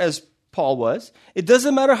you are, as Paul was. It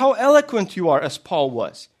doesn't matter how eloquent you are, as Paul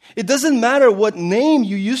was. It doesn't matter what name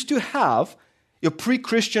you used to have, your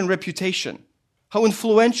pre-Christian reputation, how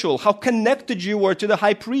influential, how connected you were to the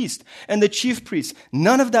high priest and the chief priest.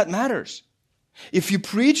 None of that matters. If you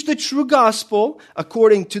preach the true gospel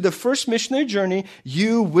according to the first missionary journey,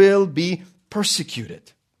 you will be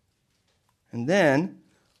persecuted. And then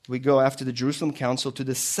we go after the Jerusalem Council to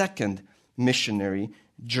the second missionary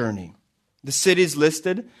journey. The cities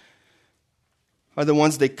listed are the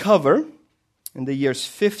ones they cover in the years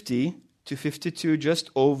 50 to 52,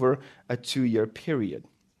 just over a 2-year period.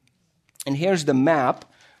 And here's the map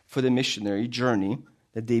for the missionary journey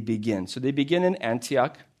that they begin. So they begin in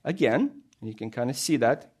Antioch again, and you can kind of see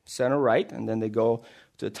that, center right, and then they go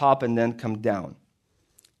to the top and then come down.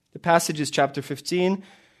 The passage is chapter 15,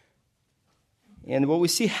 and what we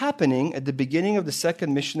see happening at the beginning of the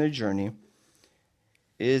second missionary journey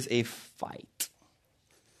is a fight.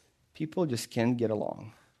 People just can't get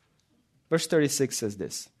along. Verse 36 says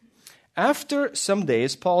this. After some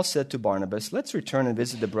days, Paul said to Barnabas, let's return and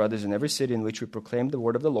visit the brothers in every city in which we proclaim the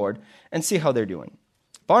word of the Lord and see how they're doing.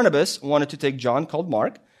 Barnabas wanted to take John, called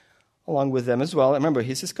Mark, along with them as well. Remember,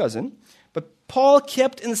 he's his cousin. But Paul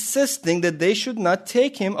kept insisting that they should not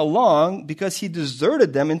take him along because he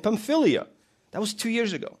deserted them in Pamphylia. That was 2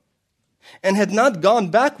 years ago. And had not gone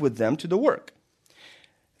back with them to the work.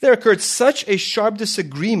 There occurred such a sharp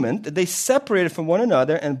disagreement that they separated from one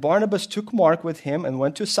another, and Barnabas took Mark with him and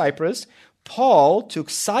went to Cyprus. Paul took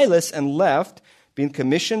Silas and left, being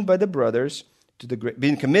committed by the brothers to the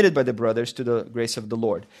grace of the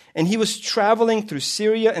Lord. And he was traveling through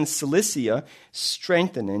Syria and Cilicia,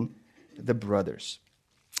 strengthening the brothers.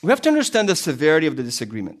 We have to understand the severity of the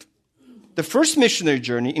disagreement. The first missionary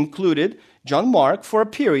journey included John Mark for a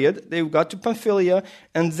period. They got to Pamphylia,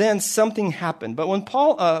 and then something happened. But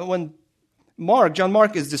when John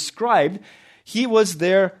Mark is described, he was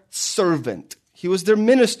their servant. He was their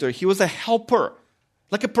minister. He was a helper,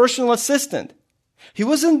 like a personal assistant. He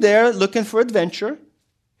wasn't there looking for adventure.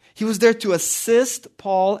 He was there to assist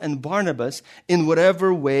Paul and Barnabas in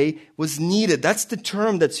whatever way was needed. That's the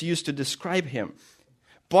term that's used to describe him.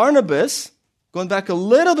 Barnabas, going back a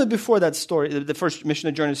little bit before that story, the first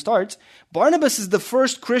missionary journey starts, Barnabas is the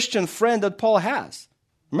first Christian friend that Paul has.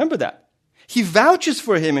 Remember that. He vouches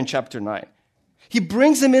for him in chapter 9. He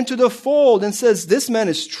brings him into the fold and says, this man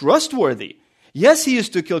is trustworthy. Yes, he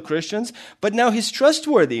used to kill Christians, but now he's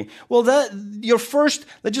trustworthy. Well, let's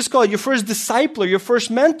just call it your first discipler, your first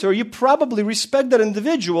mentor. You probably respect that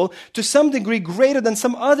individual to some degree greater than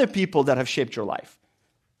some other people that have shaped your life.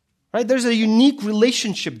 Right? There's a unique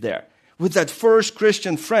relationship there with that first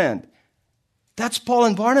Christian friend. That's Paul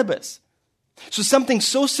and Barnabas. So something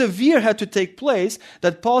so severe had to take place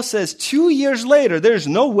that Paul says 2 years later, there's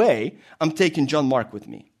no way I'm taking John Mark with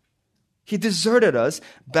me. He deserted us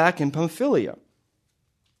back in Pamphylia.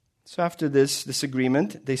 So after this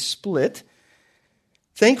disagreement, they split.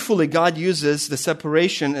 Thankfully, God uses the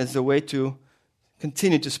separation as a way to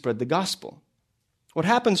continue to spread the gospel. What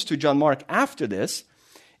happens to John Mark after this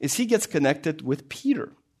is he gets connected with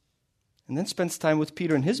Peter and then spends time with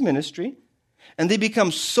Peter in his ministry. And they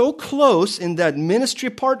become so close in that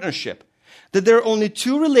ministry partnership that there are only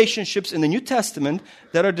 2 relationships in the New Testament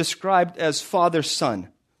that are described as father-son.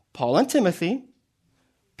 Paul and Timothy,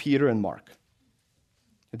 Peter and Mark.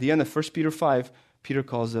 At the end of 1 Peter 5, Peter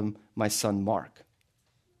calls him my son Mark.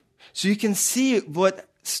 So you can see what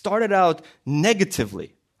started out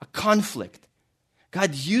negatively, a conflict.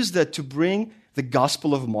 God used that to bring the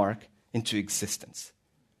Gospel of Mark into existence.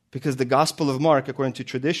 Because the Gospel of Mark, according to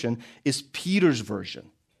tradition, is Peter's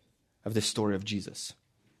version of the story of Jesus.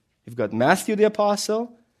 You've got Matthew the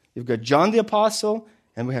Apostle, you've got John the Apostle,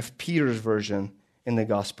 and we have Peter's version in the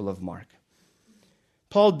Gospel of Mark.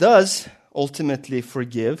 Paul does ultimately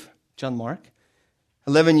forgive John Mark.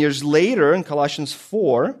 11 years later, in Colossians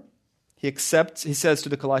 4, he says to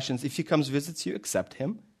the Colossians, if he comes visits you, accept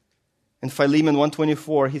him. In Philemon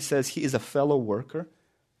 1:24, he says he is a fellow worker.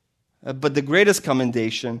 But the greatest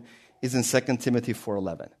commendation is in 2 Timothy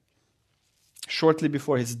 4:11. Shortly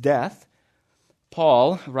before his death,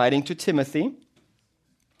 Paul, writing to Timothy,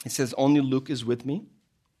 he says, only Luke is with me.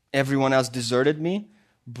 Everyone else deserted me.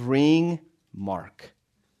 Bring Mark.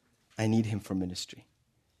 I need him for ministry.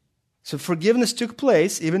 So forgiveness took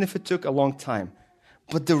place, even if it took a long time.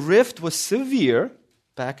 But the rift was severe,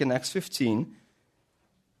 back in Acts 15.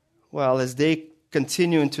 Well, as they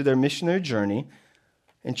continue into their missionary journey,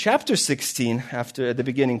 in chapter 16, at the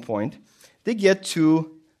beginning point, they get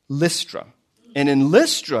to Lystra. And in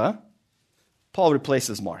Lystra, Paul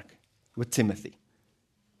replaces Mark with Timothy.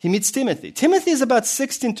 He meets Timothy. Timothy is about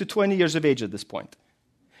 16 to 20 years of age at this point.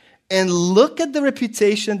 And look at the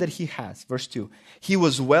reputation that he has. Verse 2. He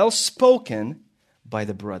was well spoken by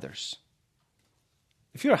the brothers.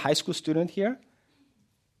 If you're a high school student here,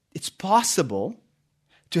 it's possible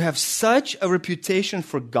to have such a reputation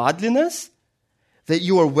for godliness that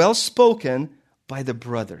you are well spoken by the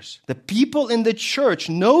brothers. The people in the church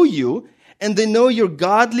know you, and they know your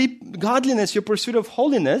godliness, your pursuit of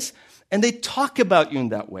holiness, and they talk about you in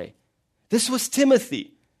that way. This was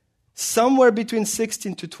Timothy, somewhere between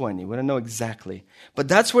 16 to 20. We don't know exactly. But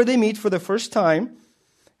that's where they meet for the first time,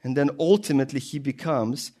 and then ultimately he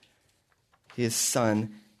becomes his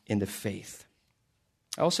son in the faith.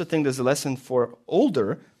 I also think there's a lesson for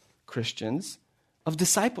older Christians of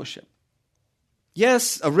discipleship.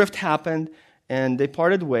 Yes, a rift happened and they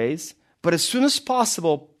parted ways, but as soon as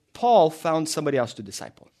possible, Paul found somebody else to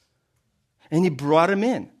disciple. And he brought him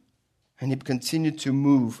in, and he continued to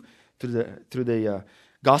move through the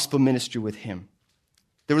gospel ministry with him.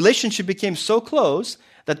 The relationship became so close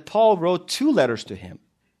that Paul wrote 2 letters to him.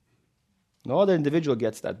 No other individual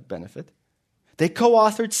gets that benefit. They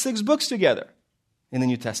co-authored 6 books together in the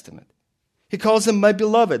New Testament. He calls him my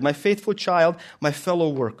beloved, my faithful child, my fellow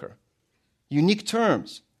worker. Unique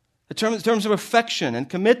terms. The terms of affection and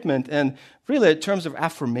commitment, and really terms of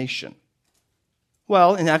affirmation.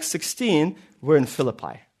 Well, in Acts 16, we're in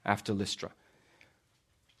Philippi after Lystra.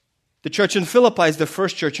 The church in Philippi is the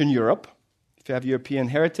first church in Europe. If you have European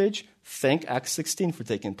heritage, thank Acts 16 for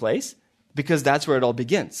taking place, because that's where it all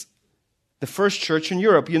begins. The first church in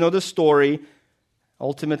Europe, you know the story.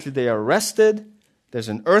 Ultimately, they are arrested. There's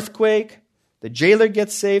an earthquake. The jailer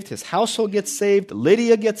gets saved. His household gets saved.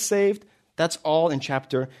 Lydia gets saved. That's all in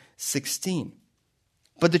chapter 16.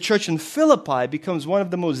 But the church in Philippi becomes one of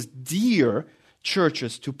the most dear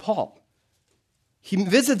churches to Paul. He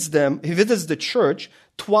visits the church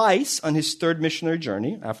twice on his 3rd missionary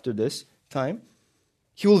journey after this time.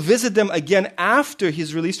 He will visit them again after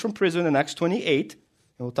he's released from prison in Acts 28. And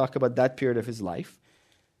we'll talk about that period of his life.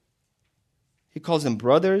 He calls them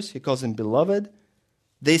brothers. He calls them beloved.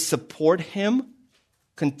 They support him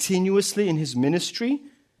continuously in his ministry.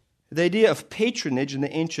 The idea of patronage in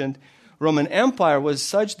the ancient Roman Empire was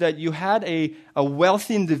such that you had a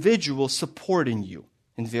wealthy individual supporting you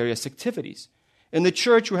in various activities. In the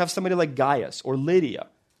church, we have somebody like Gaius or Lydia.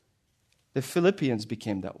 The Philippians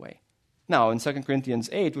became that way. Now, in 2 Corinthians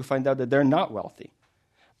 8, we find out that they're not wealthy.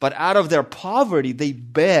 But out of their poverty, they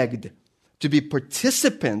begged to be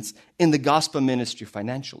participants in the gospel ministry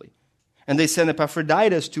financially. And they sent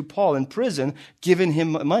Epaphroditus to Paul in prison, giving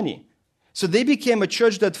him money. So they became a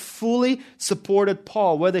church that fully supported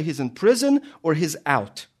Paul, whether he's in prison or he's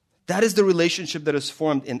out. That is the relationship that is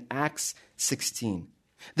formed in Acts 16.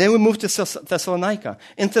 Then we move to Thessalonica.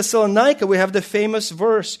 In Thessalonica, we have the famous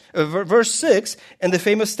verse 6, and the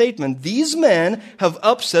famous statement, these men have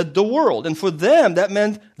upset the world. And for them, that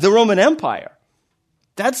meant the Roman Empire.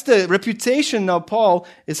 That's the reputation now Paul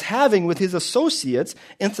is having with his associates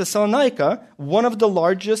in Thessalonica, one of the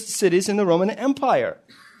largest cities in the Roman Empire.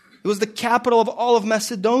 It was the capital of all of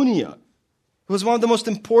Macedonia. It was one of the most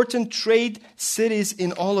important trade cities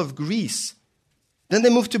in all of Greece. Then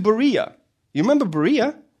they moved to Berea. You remember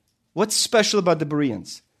Berea? What's special about the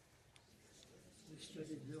Bereans?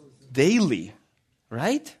 Daily,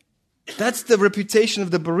 right? That's the reputation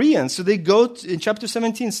of the Bereans. So they go in chapter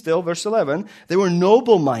 17 still, verse 11. They were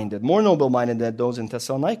noble-minded, more noble-minded than those in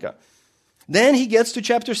Thessalonica. Then he gets to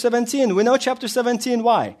chapter 17. We know chapter 17,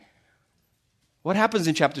 why? What happens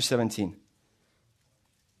in chapter 17?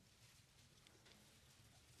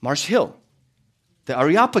 Mars Hill. The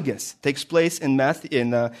Areopagus takes place in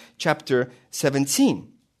chapter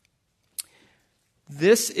 17.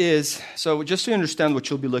 This is, so just so you understand what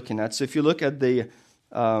you'll be looking at. So if you look at the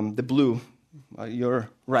blue, you're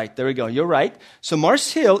right. There we go. You're right. So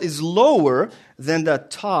Mars Hill is lower than the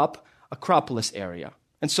top Acropolis area.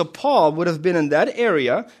 And so Paul would have been in that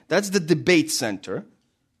area. That's the debate center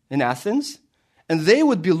in Athens. And they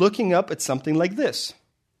would be looking up at something like this.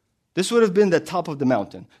 This would have been the top of the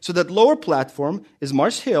mountain. So that lower platform is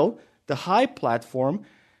Mars Hill. The high platform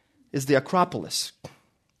is the Acropolis.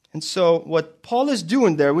 And so what Paul is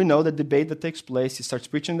doing there, we know the debate that takes place. He starts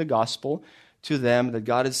preaching the gospel to them, that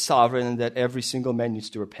God is sovereign and that every single man needs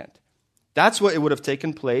to repent. That's what it would have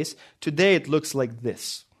taken place. Today it looks like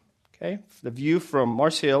this. Okay? The view from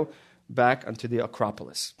Mars Hill back onto the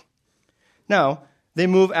Acropolis. Now, they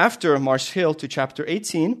move after Mars Hill to chapter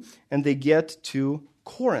 18, and they get to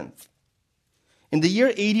Corinth. In the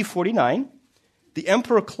year AD 49, the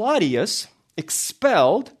Emperor Claudius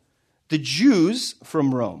expelled the Jews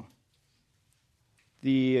from Rome.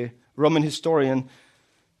 The Roman historian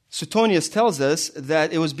Suetonius tells us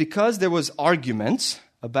that it was because there was arguments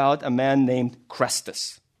about a man named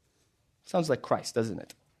Chrestus. Sounds like Christ, doesn't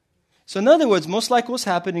it? So in other words, most likely what's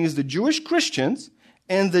happening is the Jewish Christians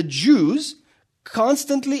and the Jews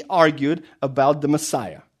constantly argued about the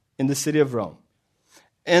Messiah in the city of Rome.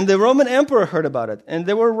 And the Roman emperor heard about it, and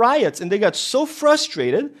there were riots, and they got so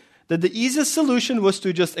frustrated that the easiest solution was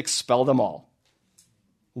to just expel them all.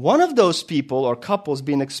 One of those people or couples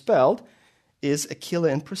being expelled is Aquila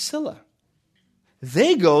and Priscilla.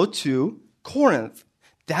 They go to Corinth.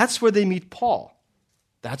 That's where they meet Paul.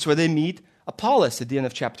 That's where they meet Apollos at the end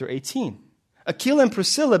of chapter 18. Aquila and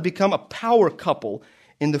Priscilla become a power couple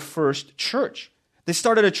in the first church. They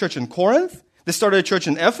started a church in Corinth. They started a church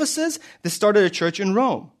in Ephesus. They started a church in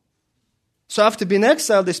Rome. So after being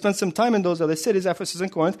exiled, they spent some time in those other cities, Ephesus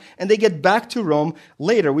and Corinth, and they get back to Rome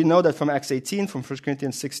later. We know that from Acts 18, from 1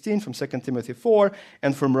 Corinthians 16, from 2 Timothy 4,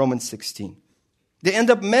 and from Romans 16. They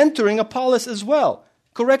end up mentoring Apollos as well,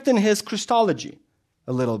 correcting his Christology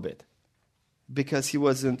a little bit because he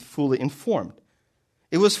wasn't fully informed.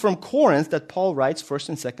 It was from Corinth that Paul writes 1st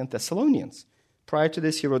and 2nd Thessalonians. Prior to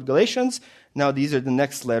this, he wrote Galatians. Now these are the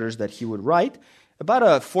next letters that he would write. About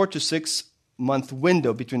a 4 to 6 month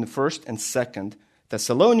window between the 1st and 2nd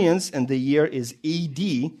Thessalonians, and the year is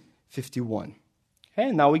AD 51.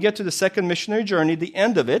 Okay, now we get to the second missionary journey, the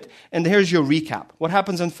end of it, and here's your recap. What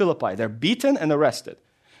happens in Philippi? They're beaten and arrested.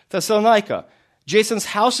 Thessalonica, Jason's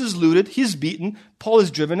house is looted, he's beaten, Paul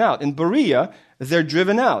is driven out. In Berea, they're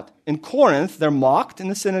driven out. In Corinth, they're mocked in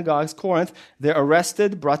the synagogues. Corinth, they're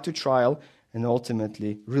arrested, brought to trial, and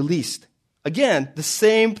ultimately released. Again, the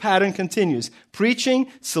same pattern continues. Preaching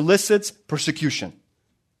solicits persecution.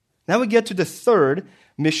 Now we get to the third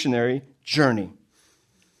missionary journey.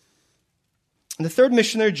 And the third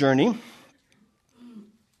missionary journey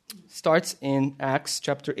starts in Acts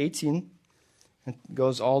chapter 18 and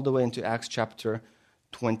goes all the way into Acts chapter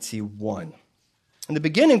 21. And the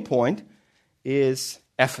beginning point is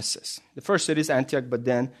Ephesus. The first city is Antioch, but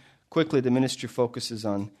then quickly the ministry focuses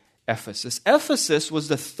on Ephesus. Ephesus was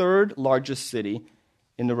the third largest city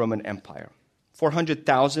in the Roman Empire.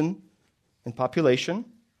 400,000 in population.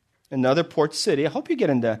 Another port city. I hope you get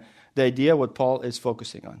in the idea what Paul is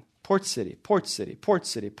focusing on. Port city, port city, port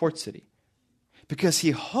city, port city. Because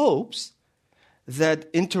he hopes that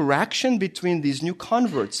interaction between these new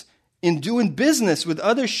converts in doing business with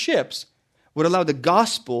other ships would allow the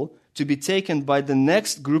gospel to be taken by the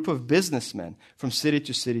next group of businessmen from city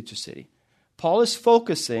to city to city. Paul is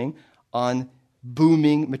focusing on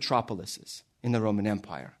booming metropolises in the Roman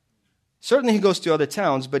Empire. Certainly he goes to other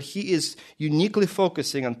towns, but he is uniquely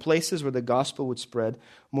focusing on places where the gospel would spread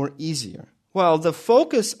more easier. Well, the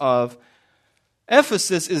focus of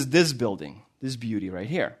Ephesus is this building, this beauty right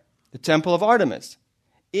here, the Temple of Artemis.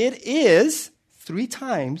 It is 3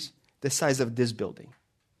 times the size of this building.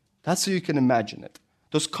 That's so you can imagine it.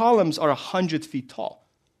 Those columns are 100 feet tall.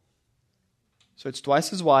 So it's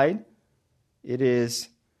twice as wide. It is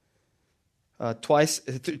 2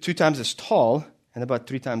 times as tall and about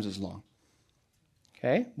 3 times as long.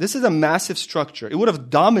 Okay? This is a massive structure. It would have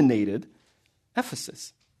dominated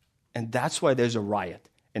Ephesus. And that's why there's a riot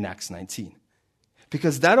in Acts 19.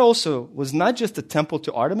 Because that also was not just a temple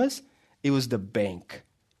to Artemis, it was the bank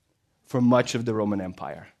for much of the Roman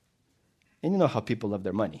Empire. And you know how people love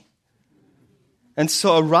their money. And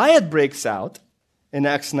so a riot breaks out in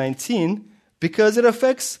Acts 19 because it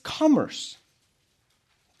affects commerce.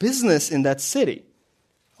 business in that city.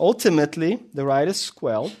 Ultimately, the riot is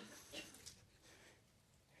quelled,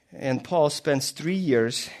 and Paul spends 3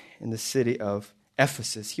 years in the city of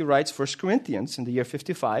Ephesus. He writes 1 Corinthians in the year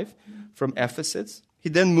 55 from Ephesus. He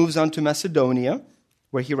then moves on to Macedonia,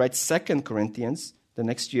 where he writes 2 Corinthians the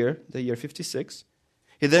next year, the year 56.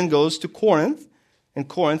 He then goes to Corinth. In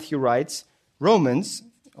Corinth, he writes Romans,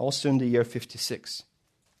 also in the year 56.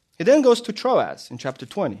 He then goes to Troas in chapter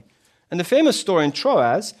 20. And the famous story in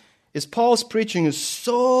Troas is Paul's preaching is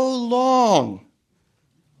so long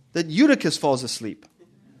that Eutychus falls asleep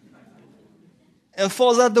and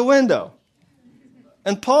falls out the window.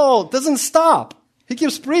 And Paul doesn't stop. He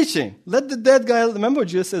keeps preaching. Let the dead guy, remember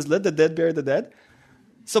Jesus says, let the dead bury the dead?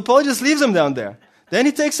 So Paul just leaves him down there. Then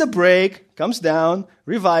he takes a break, comes down,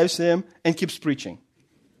 revives him, and keeps preaching.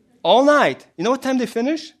 All night. You know what time they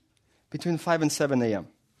finish? Between 5 and 7 a.m.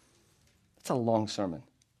 That's a long sermon.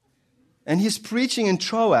 And he's preaching in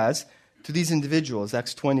Troas to these individuals.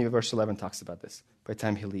 Acts 20, verse 11 talks about this by the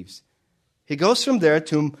time he leaves. He goes from there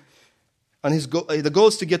to, the goal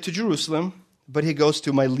is to get to Jerusalem, but he goes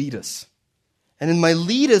to Miletus. And in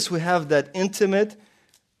Miletus, we have that intimate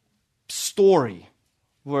story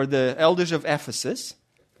where the elders of Ephesus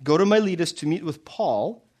go to Miletus to meet with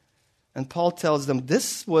Paul, and Paul tells them,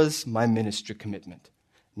 this was my ministry commitment.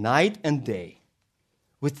 Night and day,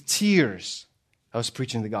 with tears, I was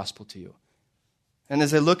preaching the gospel to you. And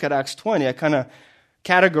as I look at Acts 20, I kind of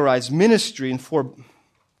categorize ministry in 4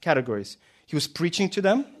 categories. He was preaching to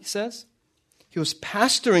them, he says. He was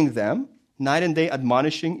pastoring them, night and day,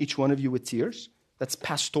 admonishing each one of you with tears. That's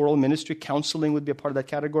pastoral ministry. Counseling would be a part of that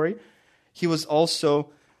category. He was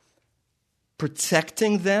also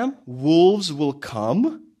protecting them. Wolves will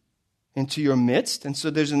come into your midst. And so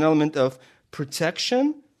there's an element of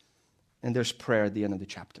protection, and there's prayer at the end of the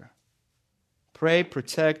chapter. Pray,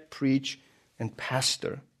 protect, preach, and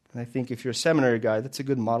pastor. And I think if you're a seminary guy, that's a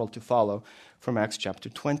good model to follow from Acts chapter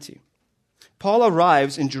 20. Paul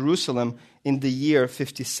arrives in Jerusalem in the year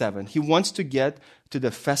 57. He wants to get to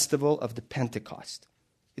the festival of the Pentecost.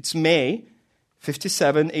 It's May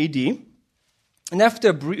 57 AD. And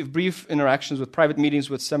after brief interactions with private meetings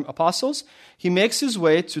with some apostles, he makes his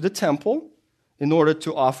way to the temple in order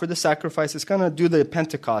to offer the sacrifices, kind of do the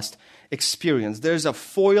Pentecost experience. There's a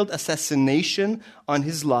foiled assassination on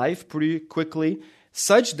his life pretty quickly,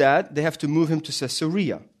 such that they have to move him to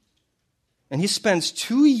Caesarea. And he spends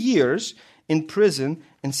 2 years in prison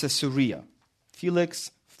in Caesarea.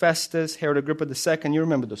 Felix, Festus, Herod Agrippa II, you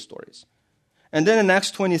remember those stories. And then in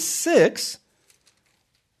Acts 26,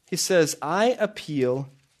 he says, I appeal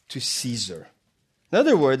to Caesar. In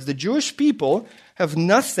other words, the Jewish people have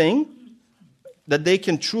nothing that they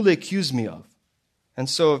can truly accuse me of. And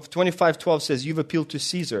so if 25:12 says, you've appealed to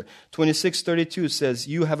Caesar. 26:32 says,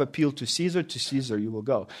 you have appealed to Caesar you will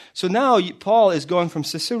go. So now Paul is going from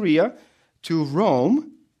Caesarea to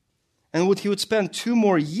Rome, and he would spend 2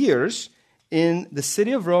 more years in the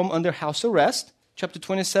city of Rome under house arrest. Chapter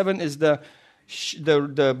 27 is the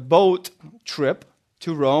boat trip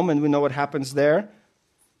to Rome, and we know what happens there.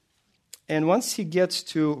 And once he gets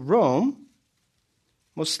to Rome,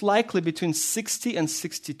 most likely between 60 and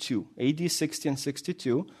 62, AD 60 and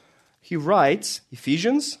 62, he writes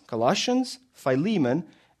Ephesians, Colossians, Philemon,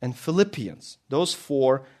 and Philippians, those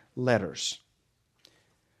 4 letters.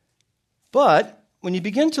 But when you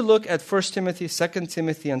begin to look at 1 Timothy, 2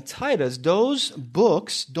 Timothy, and Titus, those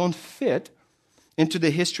books don't fit into the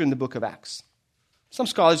history in the book of Acts. Some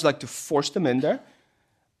scholars like to force them in there.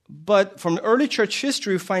 But from early church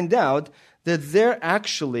history, we find out that there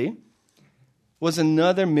actually was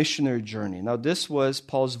another missionary journey. Now, this was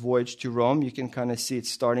Paul's voyage to Rome. You can kind of see it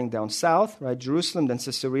starting down south, right? Jerusalem, then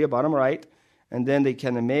Caesarea, bottom right. And then they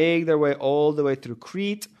kind of make their way all the way through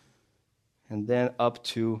Crete, and then up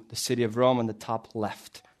to the city of Rome on the top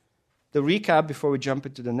left. The recap before we jump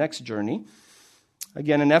into the next journey.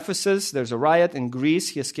 Again, in Ephesus, there's a riot. In Greece,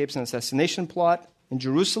 he escapes an assassination plot. In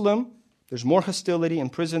Jerusalem, there's more hostility,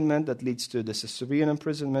 imprisonment that leads to the Caesarean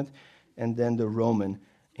imprisonment, and then the Roman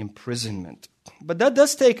imprisonment. But that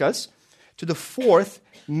does take us to the 4th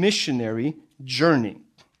missionary journey.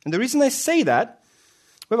 And the reason I say that,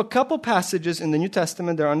 we have a couple passages in the New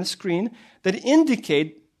Testament, they're on the screen, that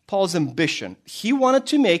indicate Paul's ambition. He wanted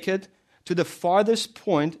to make it to the farthest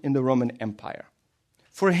point in the Roman Empire.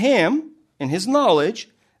 For him, in his knowledge,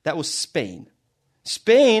 that was Spain.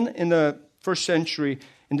 Spain, in the first century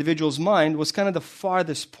individual's mind, was kind of the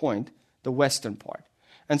farthest point, the western part.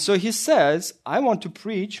 And so he says, I want to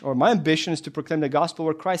preach, or my ambition is to proclaim the gospel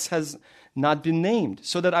where Christ has not been named,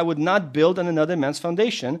 so that I would not build on another man's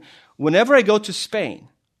foundation whenever I go to Spain.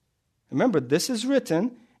 Remember, this is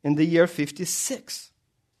written in the year 56.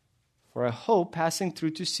 for I hope passing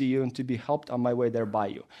through to see you and to be helped on my way there by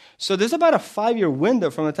you. So there's about a 5-year window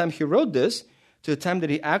from the time he wrote this to the time that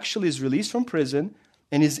he actually is released from prison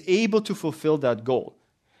and is able to fulfill that goal.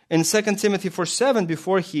 In 2 Timothy 4:7,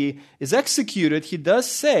 before he is executed, he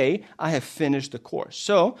does say, I have finished the course.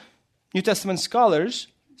 So New Testament scholars,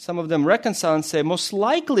 some of them reconcile and say, most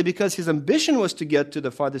likely because his ambition was to get to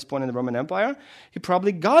the farthest point in the Roman Empire, he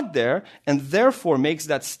probably got there and therefore makes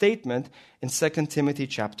that statement in 2 Timothy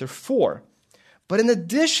chapter 4. But in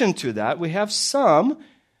addition to that, we have some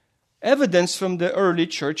evidence from the early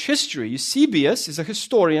church history. Eusebius is a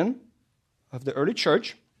historian of the early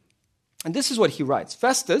church, and this is what he writes.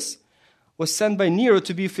 Festus was sent by Nero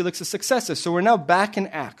to be Felix's successor. So we're now back in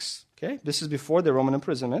Acts. Okay, this is before the Roman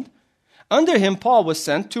imprisonment. Under him, Paul was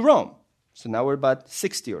sent to Rome. So now we're about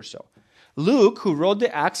 60 or so. Luke, who wrote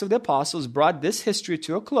the Acts of the Apostles, brought this history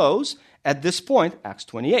to a close at this point, Acts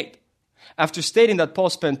 28. After stating that Paul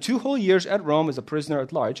spent 2 whole years at Rome as a prisoner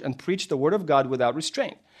at large and preached the word of God without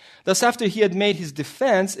restraint. Thus, after he had made his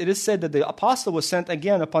defense, it is said that the apostle was sent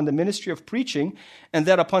again upon the ministry of preaching, and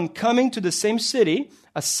that upon coming to the same city,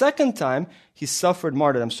 a second time, he suffered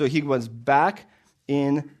martyrdom. So he was back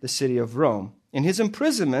in the city of Rome. In his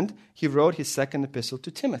imprisonment, he wrote his second epistle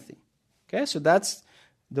to Timothy. Okay, so that's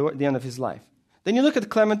the end of his life. Then you look at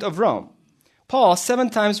Clement of Rome. Paul 7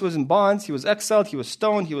 times was in bonds, he was exiled, he was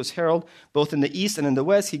stoned, he was heralded, both in the east and in the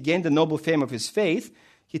west. He gained the noble fame of his faith.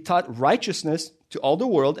 He taught righteousness to all the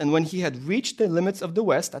world, and when he had reached the limits of the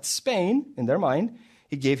west, that's Spain, in their mind,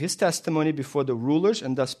 he gave his testimony before the rulers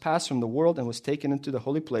and thus passed from the world and was taken into the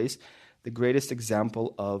holy place, the greatest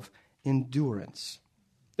example of endurance.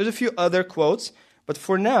 There's a few other quotes, but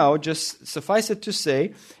for now, just suffice it to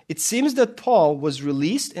say, it seems that Paul was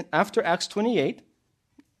released after Acts 28,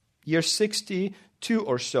 year 62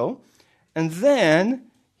 or so, and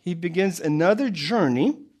then he begins another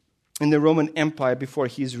journey in the Roman Empire before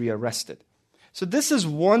he's rearrested. So this is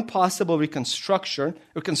one possible reconstruction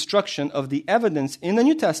of the evidence in the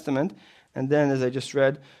New Testament, and then, as I just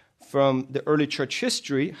read, from the early church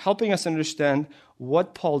history, helping us understand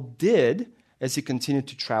what Paul did as he continued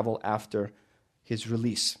to travel after his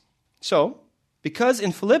release. So, because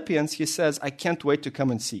in Philippians he says, I can't wait to come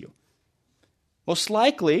and see you. Most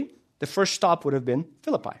likely, the first stop would have been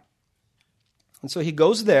Philippi. And so he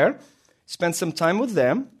goes there, spends some time with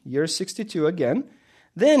them, year 62 again.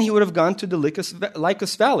 Then he would have gone to the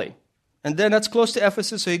Lycus Valley. And then that's close to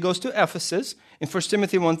Ephesus, so he goes to Ephesus. In 1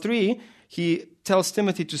 Timothy 1:3, he tells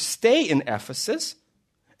Timothy to stay in Ephesus.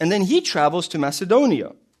 And then he travels to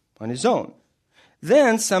Macedonia on his own.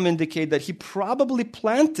 Then some indicate that he probably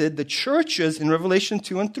planted the churches in Revelation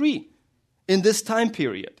 2 and 3 in this time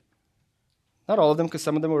period. Not all of them, because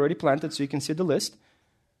some of them were already planted, so you can see the list,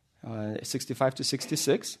 65 to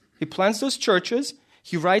 66. He plants those churches.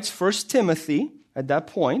 He writes 1 Timothy at that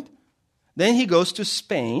point. Then he goes to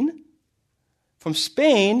Spain. From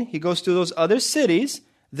Spain, he goes to those other cities.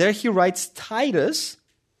 There he writes Titus,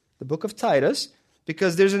 the book of Titus,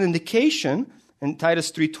 because there's an indication in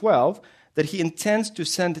Titus 3:12 that he intends to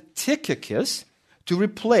send Tychicus to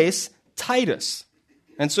replace Titus.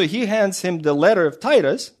 And so he hands him the letter of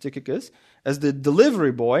Titus, Tychicus, as the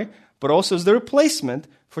delivery boy, but also as the replacement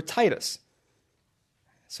for Titus.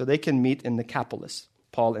 So they can meet in Nicopolis,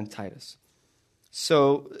 Paul and Titus.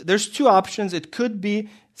 So there's 2 options. It could be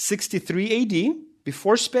 63 AD,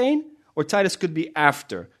 before Spain, or Titus could be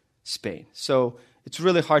after Spain. So it's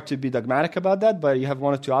really hard to be dogmatic about that, but you have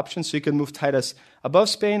 1 or 2 options. So you can move Titus above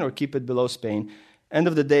Spain or keep it below Spain. End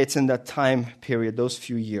of the day, it's in that time period, those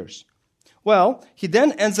few years. Well, he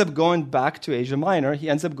then ends up going back to Asia Minor. He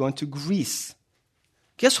ends up going to Greece.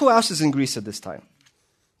 Guess who else is in Greece at this time?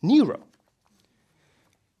 Nero.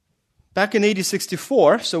 Back in AD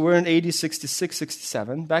 64, so we're in AD 66,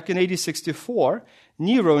 67. Back in AD 64,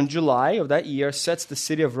 Nero in July of that year sets the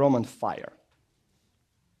city of Rome on fire.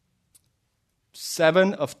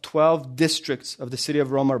 7 of 12 districts of the city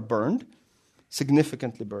of Rome are burned,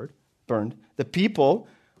 significantly burned. The people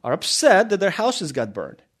are upset that their houses got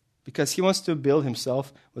burned because he wants to build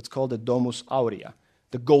himself what's called the Domus Aurea,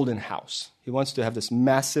 the golden house. He wants to have this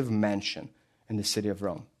massive mansion in the city of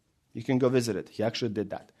Rome. You can go visit it. He actually did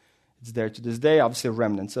that. It's there to this day, obviously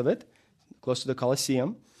remnants of it, close to the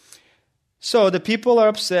Colosseum. So the people are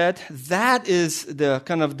upset. That is the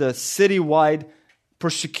kind of the citywide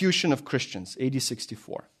persecution of Christians, AD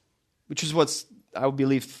 64, which is what's, I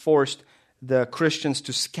believe, forced the Christians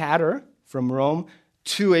to scatter from Rome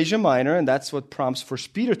to Asia Minor, and that's what prompts 1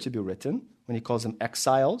 Peter to be written when he calls them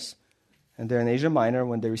exiles, and they're in Asia Minor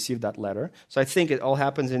when they receive that letter. So I think it all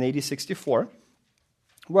happens in AD 64.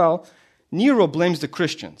 Well, Nero blames the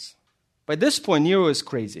Christians, By this point, Nero is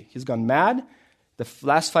crazy. He's gone mad. The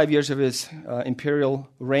last 5 years of his imperial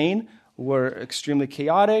reign were extremely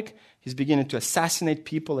chaotic. He's beginning to assassinate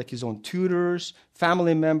people like his own tutors,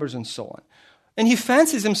 family members, and so on. And he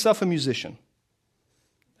fancies himself a musician.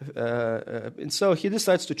 And so he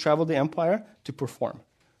decides to travel the empire to perform.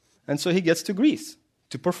 And so he gets to Greece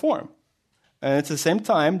to perform. And it's the same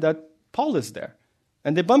time that Paul is there.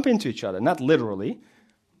 And they bump into each other, not literally.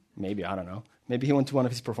 Maybe, I don't know. Maybe he went to one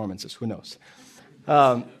of his performances. Who knows?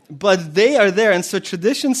 But they are there. And so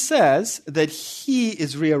tradition says that he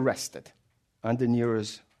is rearrested under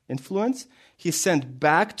Nero's influence. He's sent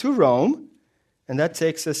back to Rome. And that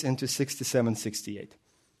takes us into 67, 68.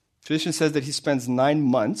 Tradition says that he spends 9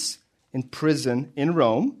 months in prison in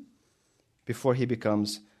Rome before he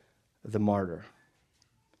becomes the martyr.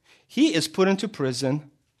 He is put into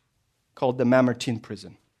prison called the Mamertine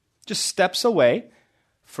prison. Just steps away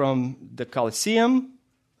from the Colosseum,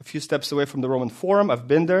 a few steps away from the Roman Forum. I've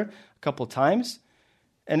been there a couple times.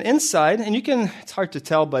 And inside, and it's hard to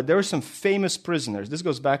tell, but there were some famous prisoners. This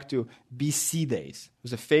goes back to BC days. It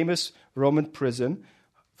was a famous Roman prison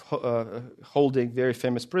holding very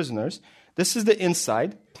famous prisoners. This is the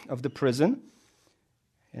inside of the prison.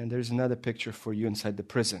 And there's another picture for you inside the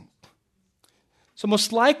prison. So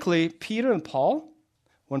most likely, Peter and Paul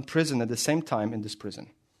were in prison at the same time in this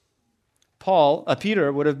prison.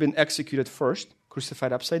 Peter would have been executed first,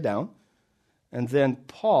 crucified upside down, and then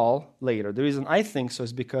Paul later. The reason I think so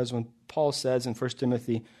is because when Paul says in 1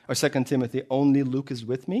 Timothy or 2 Timothy, only Luke is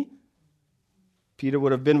with me, Peter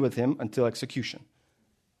would have been with him until execution.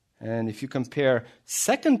 And if you compare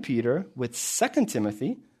 2 Peter with 2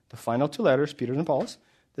 Timothy, the final 2 letters, Peter's and Paul's,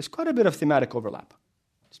 there's quite a bit of thematic overlap.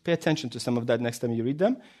 Just pay attention to some of that next time you read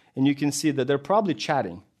them, and you can see that they're probably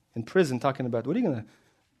chatting in prison, talking about, what are you going to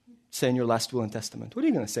say in your last will and testament? What are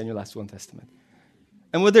you going to say in your last will and testament?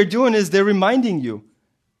 And what they're doing is they're reminding you.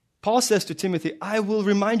 Paul says to Timothy, I will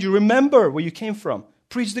remind you, remember where you came from.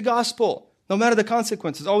 Preach the gospel, no matter the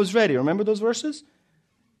consequences, always ready. Remember those verses?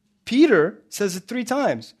 Peter says it 3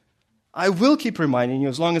 times. I will keep reminding you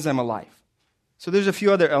as long as I'm alive. So there's a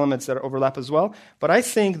few other elements that overlap as well. But I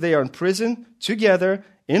think they are in prison together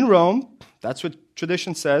in Rome. That's what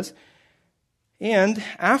tradition says. And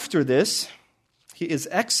after this, he is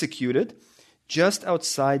executed just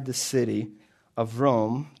outside the city of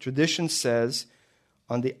Rome. Tradition says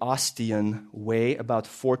on the Ostian Way, about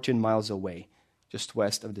 14 miles away, just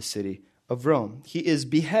west of the city of Rome. He is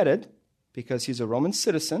beheaded because he's a Roman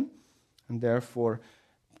citizen, and therefore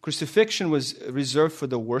crucifixion was reserved for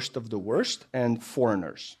the worst of the worst and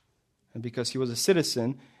foreigners. And because he was a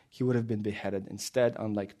citizen, he would have been beheaded instead,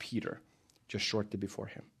 unlike Peter, just shortly before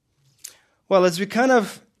him. Well, as we kind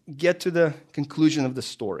of get to the conclusion of the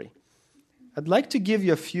story, I'd like to give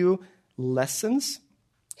you a few lessons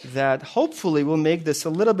that hopefully will make this a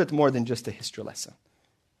little bit more than just a history lesson.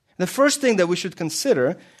 The first thing that we should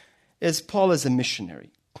consider is Paul as a missionary.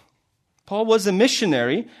 Paul was a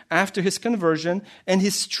missionary after his conversion, and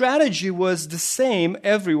his strategy was the same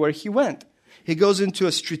everywhere he went. He goes into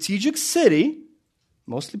a strategic city,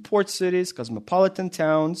 mostly port cities, cosmopolitan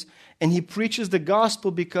towns, and he preaches the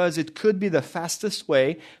gospel because it could be the fastest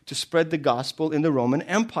way to spread the gospel in the Roman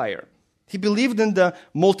Empire. He believed in the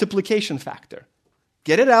multiplication factor.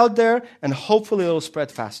 Get it out there, and hopefully it will spread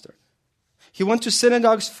faster. He went to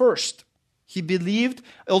synagogues first. He believed,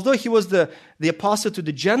 although he was the apostle to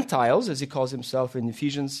the Gentiles, as he calls himself in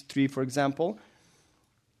Ephesians 3, for example,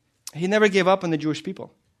 he never gave up on the Jewish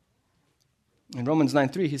people. In Romans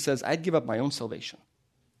 9:3, he says, I'd give up my own salvation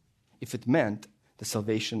if it meant the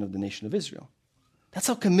salvation of the nation of Israel. That's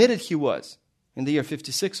how committed he was in the year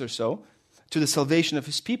 56 or so to the salvation of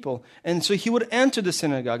his people. And so he would enter the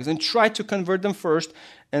synagogues and try to convert them first.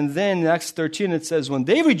 And then in Acts 13 it says, when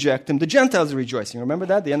they reject him, the Gentiles are rejoicing. Remember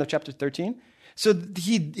that, the end of chapter 13? So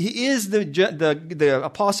he is the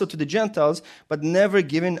apostle to the Gentiles, but never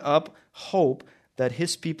giving up hope that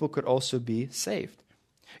his people could also be saved.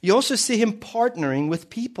 You also see him partnering with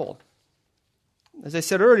people. As I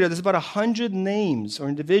said earlier, there's about 100 names or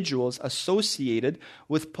individuals associated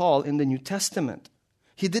with Paul in the New Testament.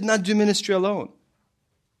 He did not do ministry alone.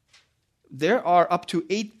 There are up to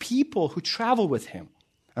 8 people who travel with him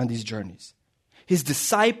on these journeys. He's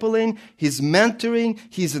discipling, he's mentoring,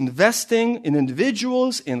 he's investing in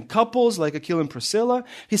individuals, in couples like Aquila and Priscilla.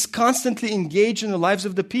 He's constantly engaged in the lives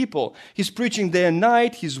of the people. He's preaching day and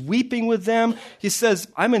night, he's weeping with them. He says,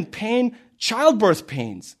 I'm in pain, childbirth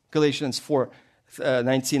pains, Galatians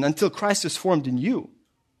 4:19, until Christ is formed in you.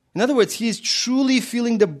 In other words, he is truly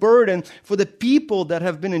feeling the burden for the people that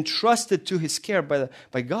have been entrusted to his care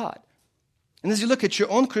by God. And as you look at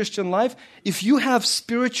your own Christian life, if you have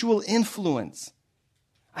spiritual influence,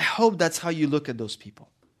 I hope that's how you look at those people.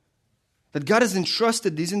 That God has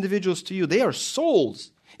entrusted these individuals to you. They are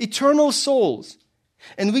souls, eternal souls.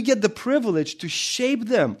 And we get the privilege to shape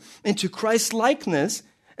them into Christ-likeness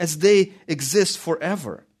as they exist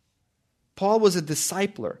forever. Paul was a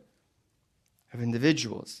discipler of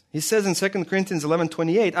individuals. He says in 2 Corinthians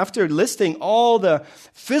 11:28, after listing all the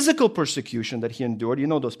physical persecution that he endured, you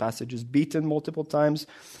know those passages, beaten multiple times,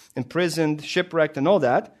 imprisoned, shipwrecked, and all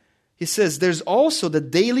that, he says, there's also the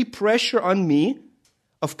daily pressure on me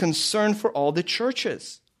of concern for all the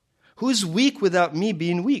churches. Who is weak without me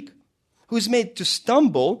being weak? Who is made to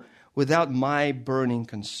stumble without my burning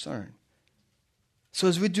concern? So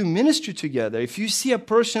as we do ministry together, if you see a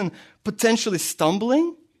person potentially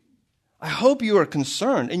stumbling, I hope you are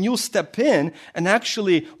concerned and you'll step in and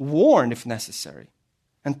actually warn if necessary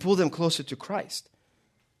and pull them closer to Christ.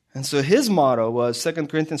 And so his motto was 2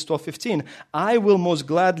 Corinthians 12:15, I will most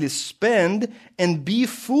gladly spend and be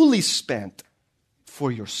fully spent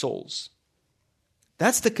for your souls.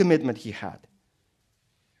 That's the commitment he had.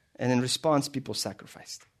 And in response, people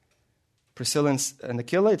sacrificed. Priscilla and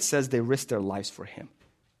Aquila, it says they risked their lives for him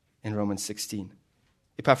in Romans 16.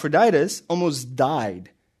 Epaphroditus almost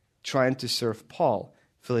died trying to serve Paul.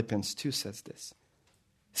 Philippians 2 says this.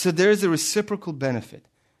 So there is a reciprocal benefit.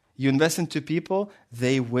 You invest into people,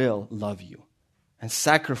 they will love you and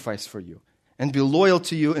sacrifice for you and be loyal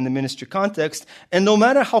to you in the ministry context. And no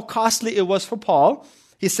matter how costly it was for Paul,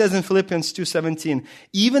 he says in Philippians 2:17,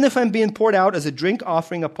 even if I'm being poured out as a drink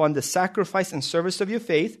offering upon the sacrifice and service of your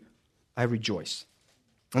faith, I rejoice.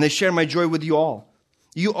 And I share my joy with you all.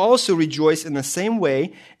 You also rejoice in the same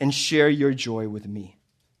way and share your joy with me.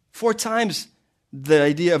 4 times the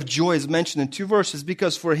idea of joy is mentioned in 2 verses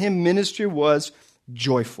because for him ministry was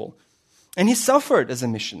joyful. And he suffered as a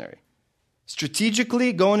missionary.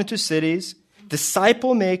 Strategically going into cities,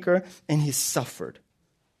 disciple maker, and he suffered.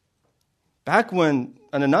 Back when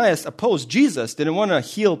Ananias opposed Jesus, didn't want to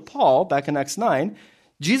heal Paul, back in Acts 9,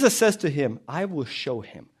 Jesus says to him, I will show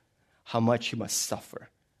him how much he must suffer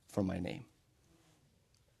for my name.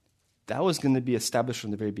 That was going to be established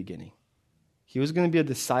from the very beginning. He was going to be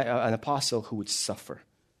an apostle who would suffer.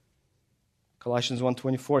 Colossians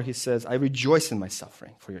 1:24, he says, I rejoice in my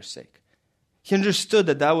suffering for your sake. He understood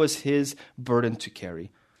that that was his burden to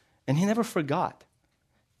carry. And he never forgot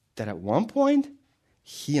that at one point,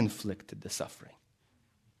 he inflicted the suffering.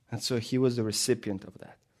 And so he was the recipient of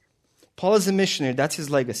that. Paul is a missionary. That's his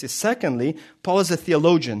legacy. Secondly, Paul is a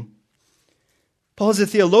theologian.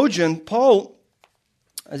 Paul,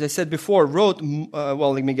 as I said before, wrote,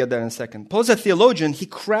 let me get there in a second. Paul is a theologian. He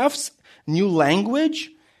crafts new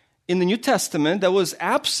language in the New Testament that was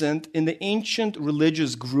absent in the ancient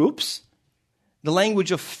religious groups, the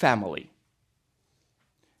language of family.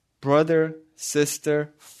 Brother,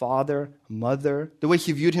 sister, father, mother, the way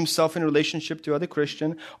he viewed himself in relationship to other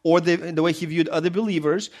Christians, or the way he viewed other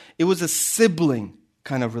believers, it was a sibling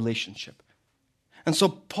kind of relationship. And so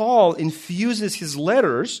Paul infuses his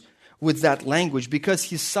letters with that language because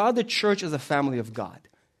he saw the church as a family of God.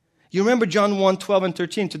 You remember John 1:12 and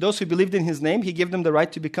 13, to those who believed in his name, he gave them the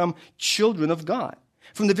right to become children of God.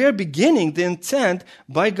 From the very beginning, the intent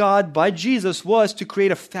by God, by Jesus, was to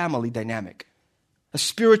create a family dynamic. A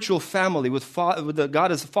spiritual family with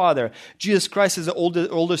God as a father. Jesus Christ is an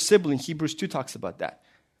older sibling. Hebrews 2 talks about that.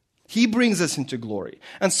 He brings us into glory.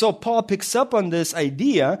 And so Paul picks up on this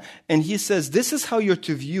idea and he says, this is how you're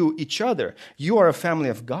to view each other. You are a family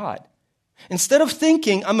of God. Instead of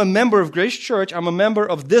thinking, I'm a member of Grace Church, I'm a member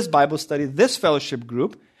of this Bible study, this fellowship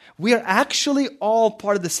group, we are actually all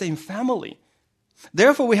part of the same family.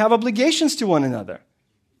 Therefore, we have obligations to one another,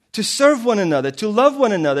 to serve one another, to love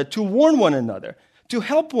one another, to warn one another, to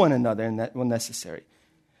help one another when necessary.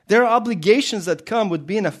 There are obligations that come with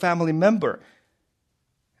being a family member.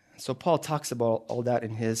 So Paul talks about all that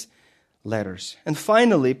in his letters. And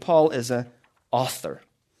finally, Paul is an author.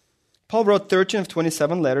 Paul wrote 13 of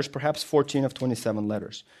 27 letters, perhaps 14 of 27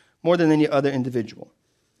 letters, more than any other individual.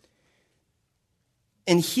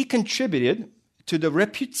 And he contributed to the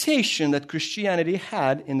reputation that Christianity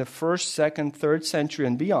had in the 1st, 2nd, 3rd century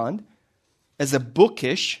and beyond as a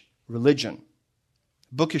bookish religion.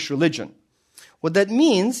 Bookish religion. What that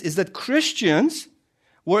means is that Christians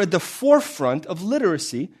were at the forefront of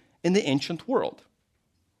literacy in the ancient world.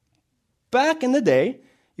 Back in the day,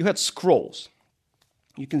 you had scrolls.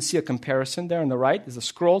 You can see a comparison there on the right. There's a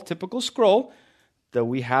scroll, typical scroll that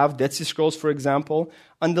we have, Dead Sea Scrolls, for example.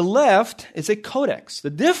 On the left is a codex. The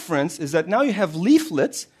difference is that now you have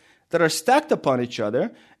leaflets that are stacked upon each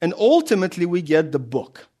other, and ultimately we get the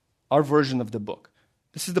book, our version of the book.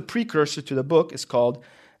 This is the precursor to the book. It's called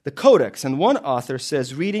the Codex. And one author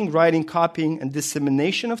says reading, writing, copying, and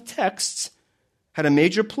dissemination of texts had a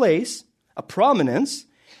major place, a prominence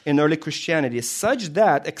in early Christianity, such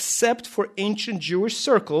that, except for ancient Jewish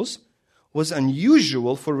circles, was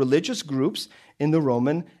unusual for religious groups in the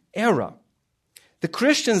Roman era. The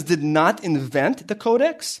Christians did not invent the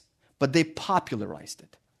Codex, but they popularized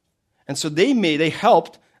it. And so they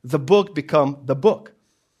helped the book become the book.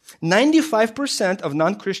 95% of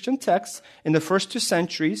non-Christian texts in the first 2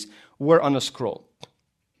 centuries were on a scroll.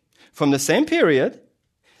 From the same period,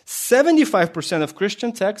 75% of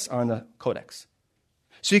Christian texts are on a codex.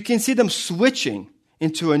 So you can see them switching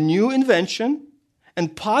into a new invention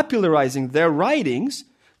and popularizing their writings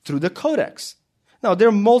through the codex. Now, there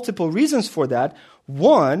are multiple reasons for that.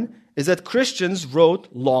 One is that Christians wrote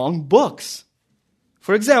long books.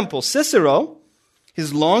 For example, Cicero,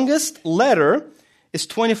 his longest letter is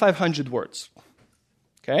 2,500 words.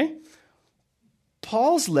 Okay?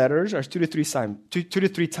 Paul's letters are 2 to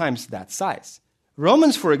 3 times that size.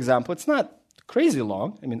 Romans, for example, it's not crazy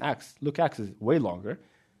long. I mean, Luke Acts is way longer.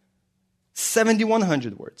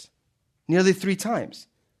 7,100 words, nearly 3 times.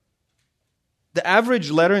 The average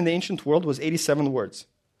letter in the ancient world was 87 words.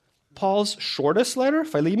 Paul's shortest letter,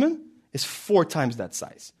 Philemon, is 4 times that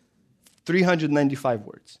size, 395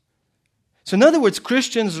 words. So in other words,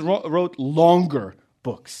 Christians wrote longer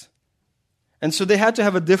books. And so they had to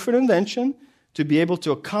have a different invention to be able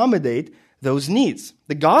to accommodate those needs.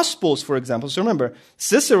 The Gospels, for example, so remember,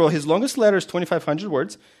 Cicero, his longest letter is 2,500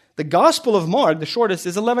 words. The Gospel of Mark, the shortest,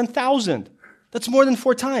 is 11,000. That's more than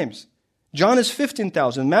 4 times. John is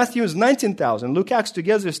 15,000. Matthew is 19,000. Luke, Acts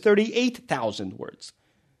together is 38,000 words.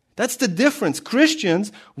 That's the difference.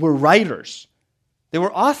 Christians were writers. They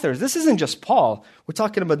were authors. This isn't just Paul. We're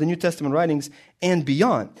talking about the New Testament writings and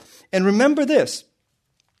beyond. And remember this.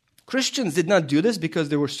 Christians did not do this because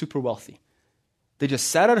they were super wealthy. They just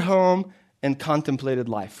sat at home and contemplated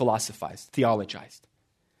life, philosophized, theologized.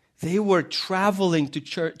 They were traveling to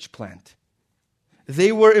church plant.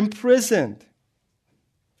 They were imprisoned.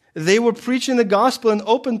 They were preaching the gospel in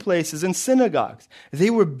open places, in synagogues. They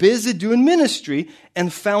were busy doing ministry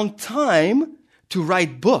and found time to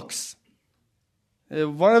write books.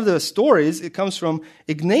 One of the stories, it comes from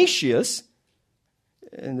Ignatius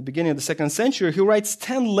in the beginning of the 2nd century, who writes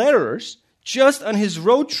 10 letters just on his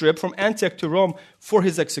road trip from Antioch to Rome for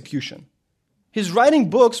his execution. He's writing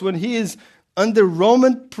books when he is under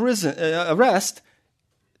Roman prison arrest.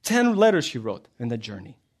 10 letters he wrote in that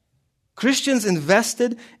journey. Christians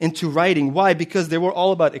invested into writing. Why? Because they were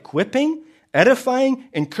all about equipping, edifying,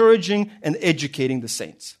 encouraging, and educating the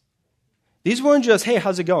saints. These weren't just, hey,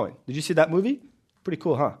 how's it going? Did you see that movie? Pretty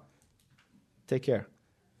cool, huh? Take care.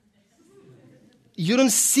 You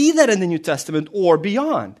don't see that in the New Testament or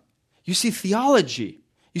beyond. You see theology.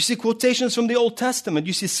 You see quotations from the Old Testament.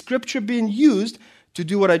 You see Scripture being used to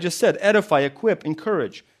do what I just said, edify, equip,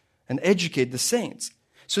 encourage, and educate the saints.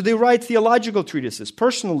 So they write theological treatises,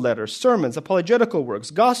 personal letters, sermons, apologetical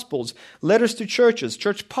works, gospels, letters to churches,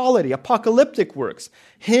 church polity, apocalyptic works,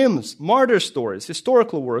 hymns, martyr stories,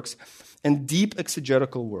 historical works, and deep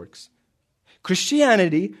exegetical works.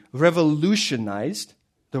 Christianity revolutionized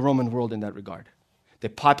the Roman world in that regard. They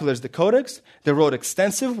popularized the Codex, they wrote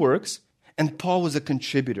extensive works, and Paul was a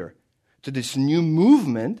contributor to this new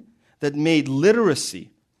movement that made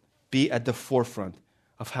literacy be at the forefront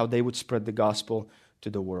of how they would spread the gospel to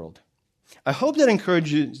the world. I hope that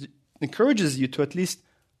encourages you to at least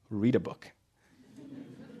read a book.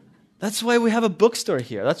 That's why we have a bookstore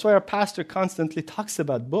here. That's why our pastor constantly talks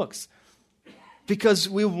about books. Because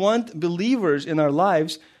we want believers in our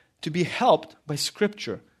lives to be helped by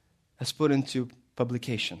Scripture as put into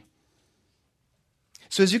publication.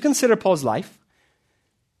 So as you consider Paul's life,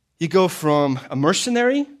 you go from a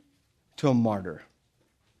mercenary to a martyr,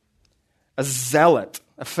 a zealot,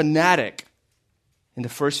 a fanatic in the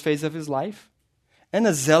first phase of his life, and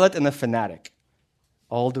a zealot and a fanatic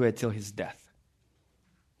all the way till his death.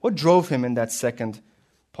 What drove him in that second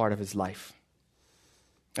part of his life?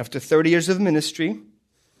 After 30 years of ministry,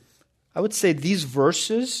 I would say these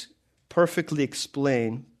verses perfectly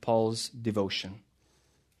explain Paul's devotion.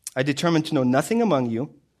 I determined to know nothing among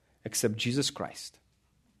you except Jesus Christ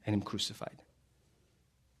and Him crucified.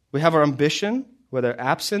 We have our ambition, whether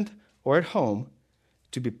absent or at home,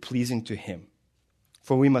 to be pleasing to Him.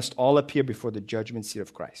 For we must all appear before the judgment seat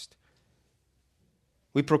of Christ.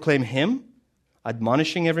 We proclaim Him,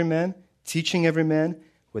 admonishing every man, teaching every man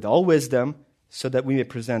with all wisdom, so that we may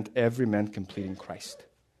present every man complete in Christ.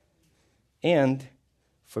 And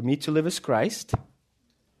for me to live as Christ,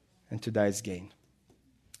 and to die as gain.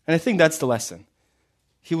 And I think that's the lesson.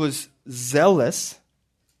 He was zealous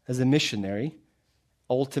as a missionary,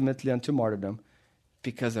 ultimately unto martyrdom,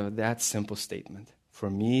 because of that simple statement. For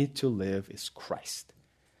me to live is Christ.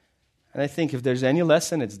 And I think if there's any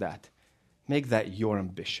lesson, it's that. Make that your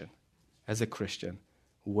ambition as a Christian,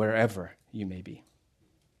 wherever you may be.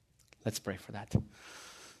 Let's pray for that.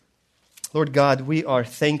 Lord God, we are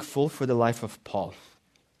thankful for the life of Paul.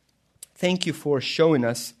 Thank you for showing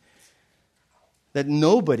us that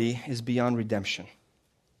nobody is beyond redemption,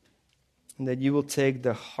 and that you will take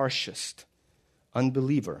the harshest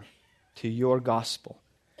unbeliever to your gospel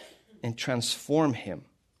and transform him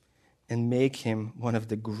and make him one of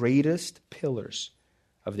the greatest pillars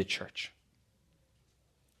of the church.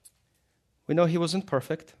 We know he wasn't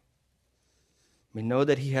perfect. We know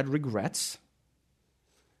that he had regrets.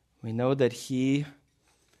 We know that he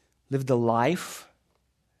lived a life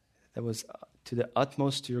that was to the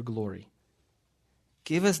utmost to your glory.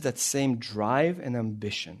 Give us that same drive and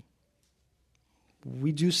ambition.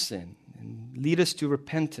 We do sin, and lead us to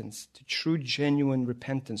repentance, to true, genuine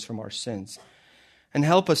repentance from our sins. And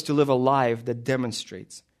help us to live a life that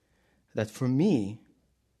demonstrates that for me,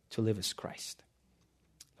 to live is Christ.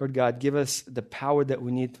 Lord God, give us the power that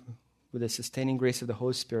we need with the sustaining grace of the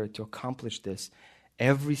Holy Spirit to accomplish this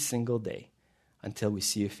every single day until we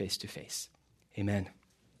see you face to face. Amen.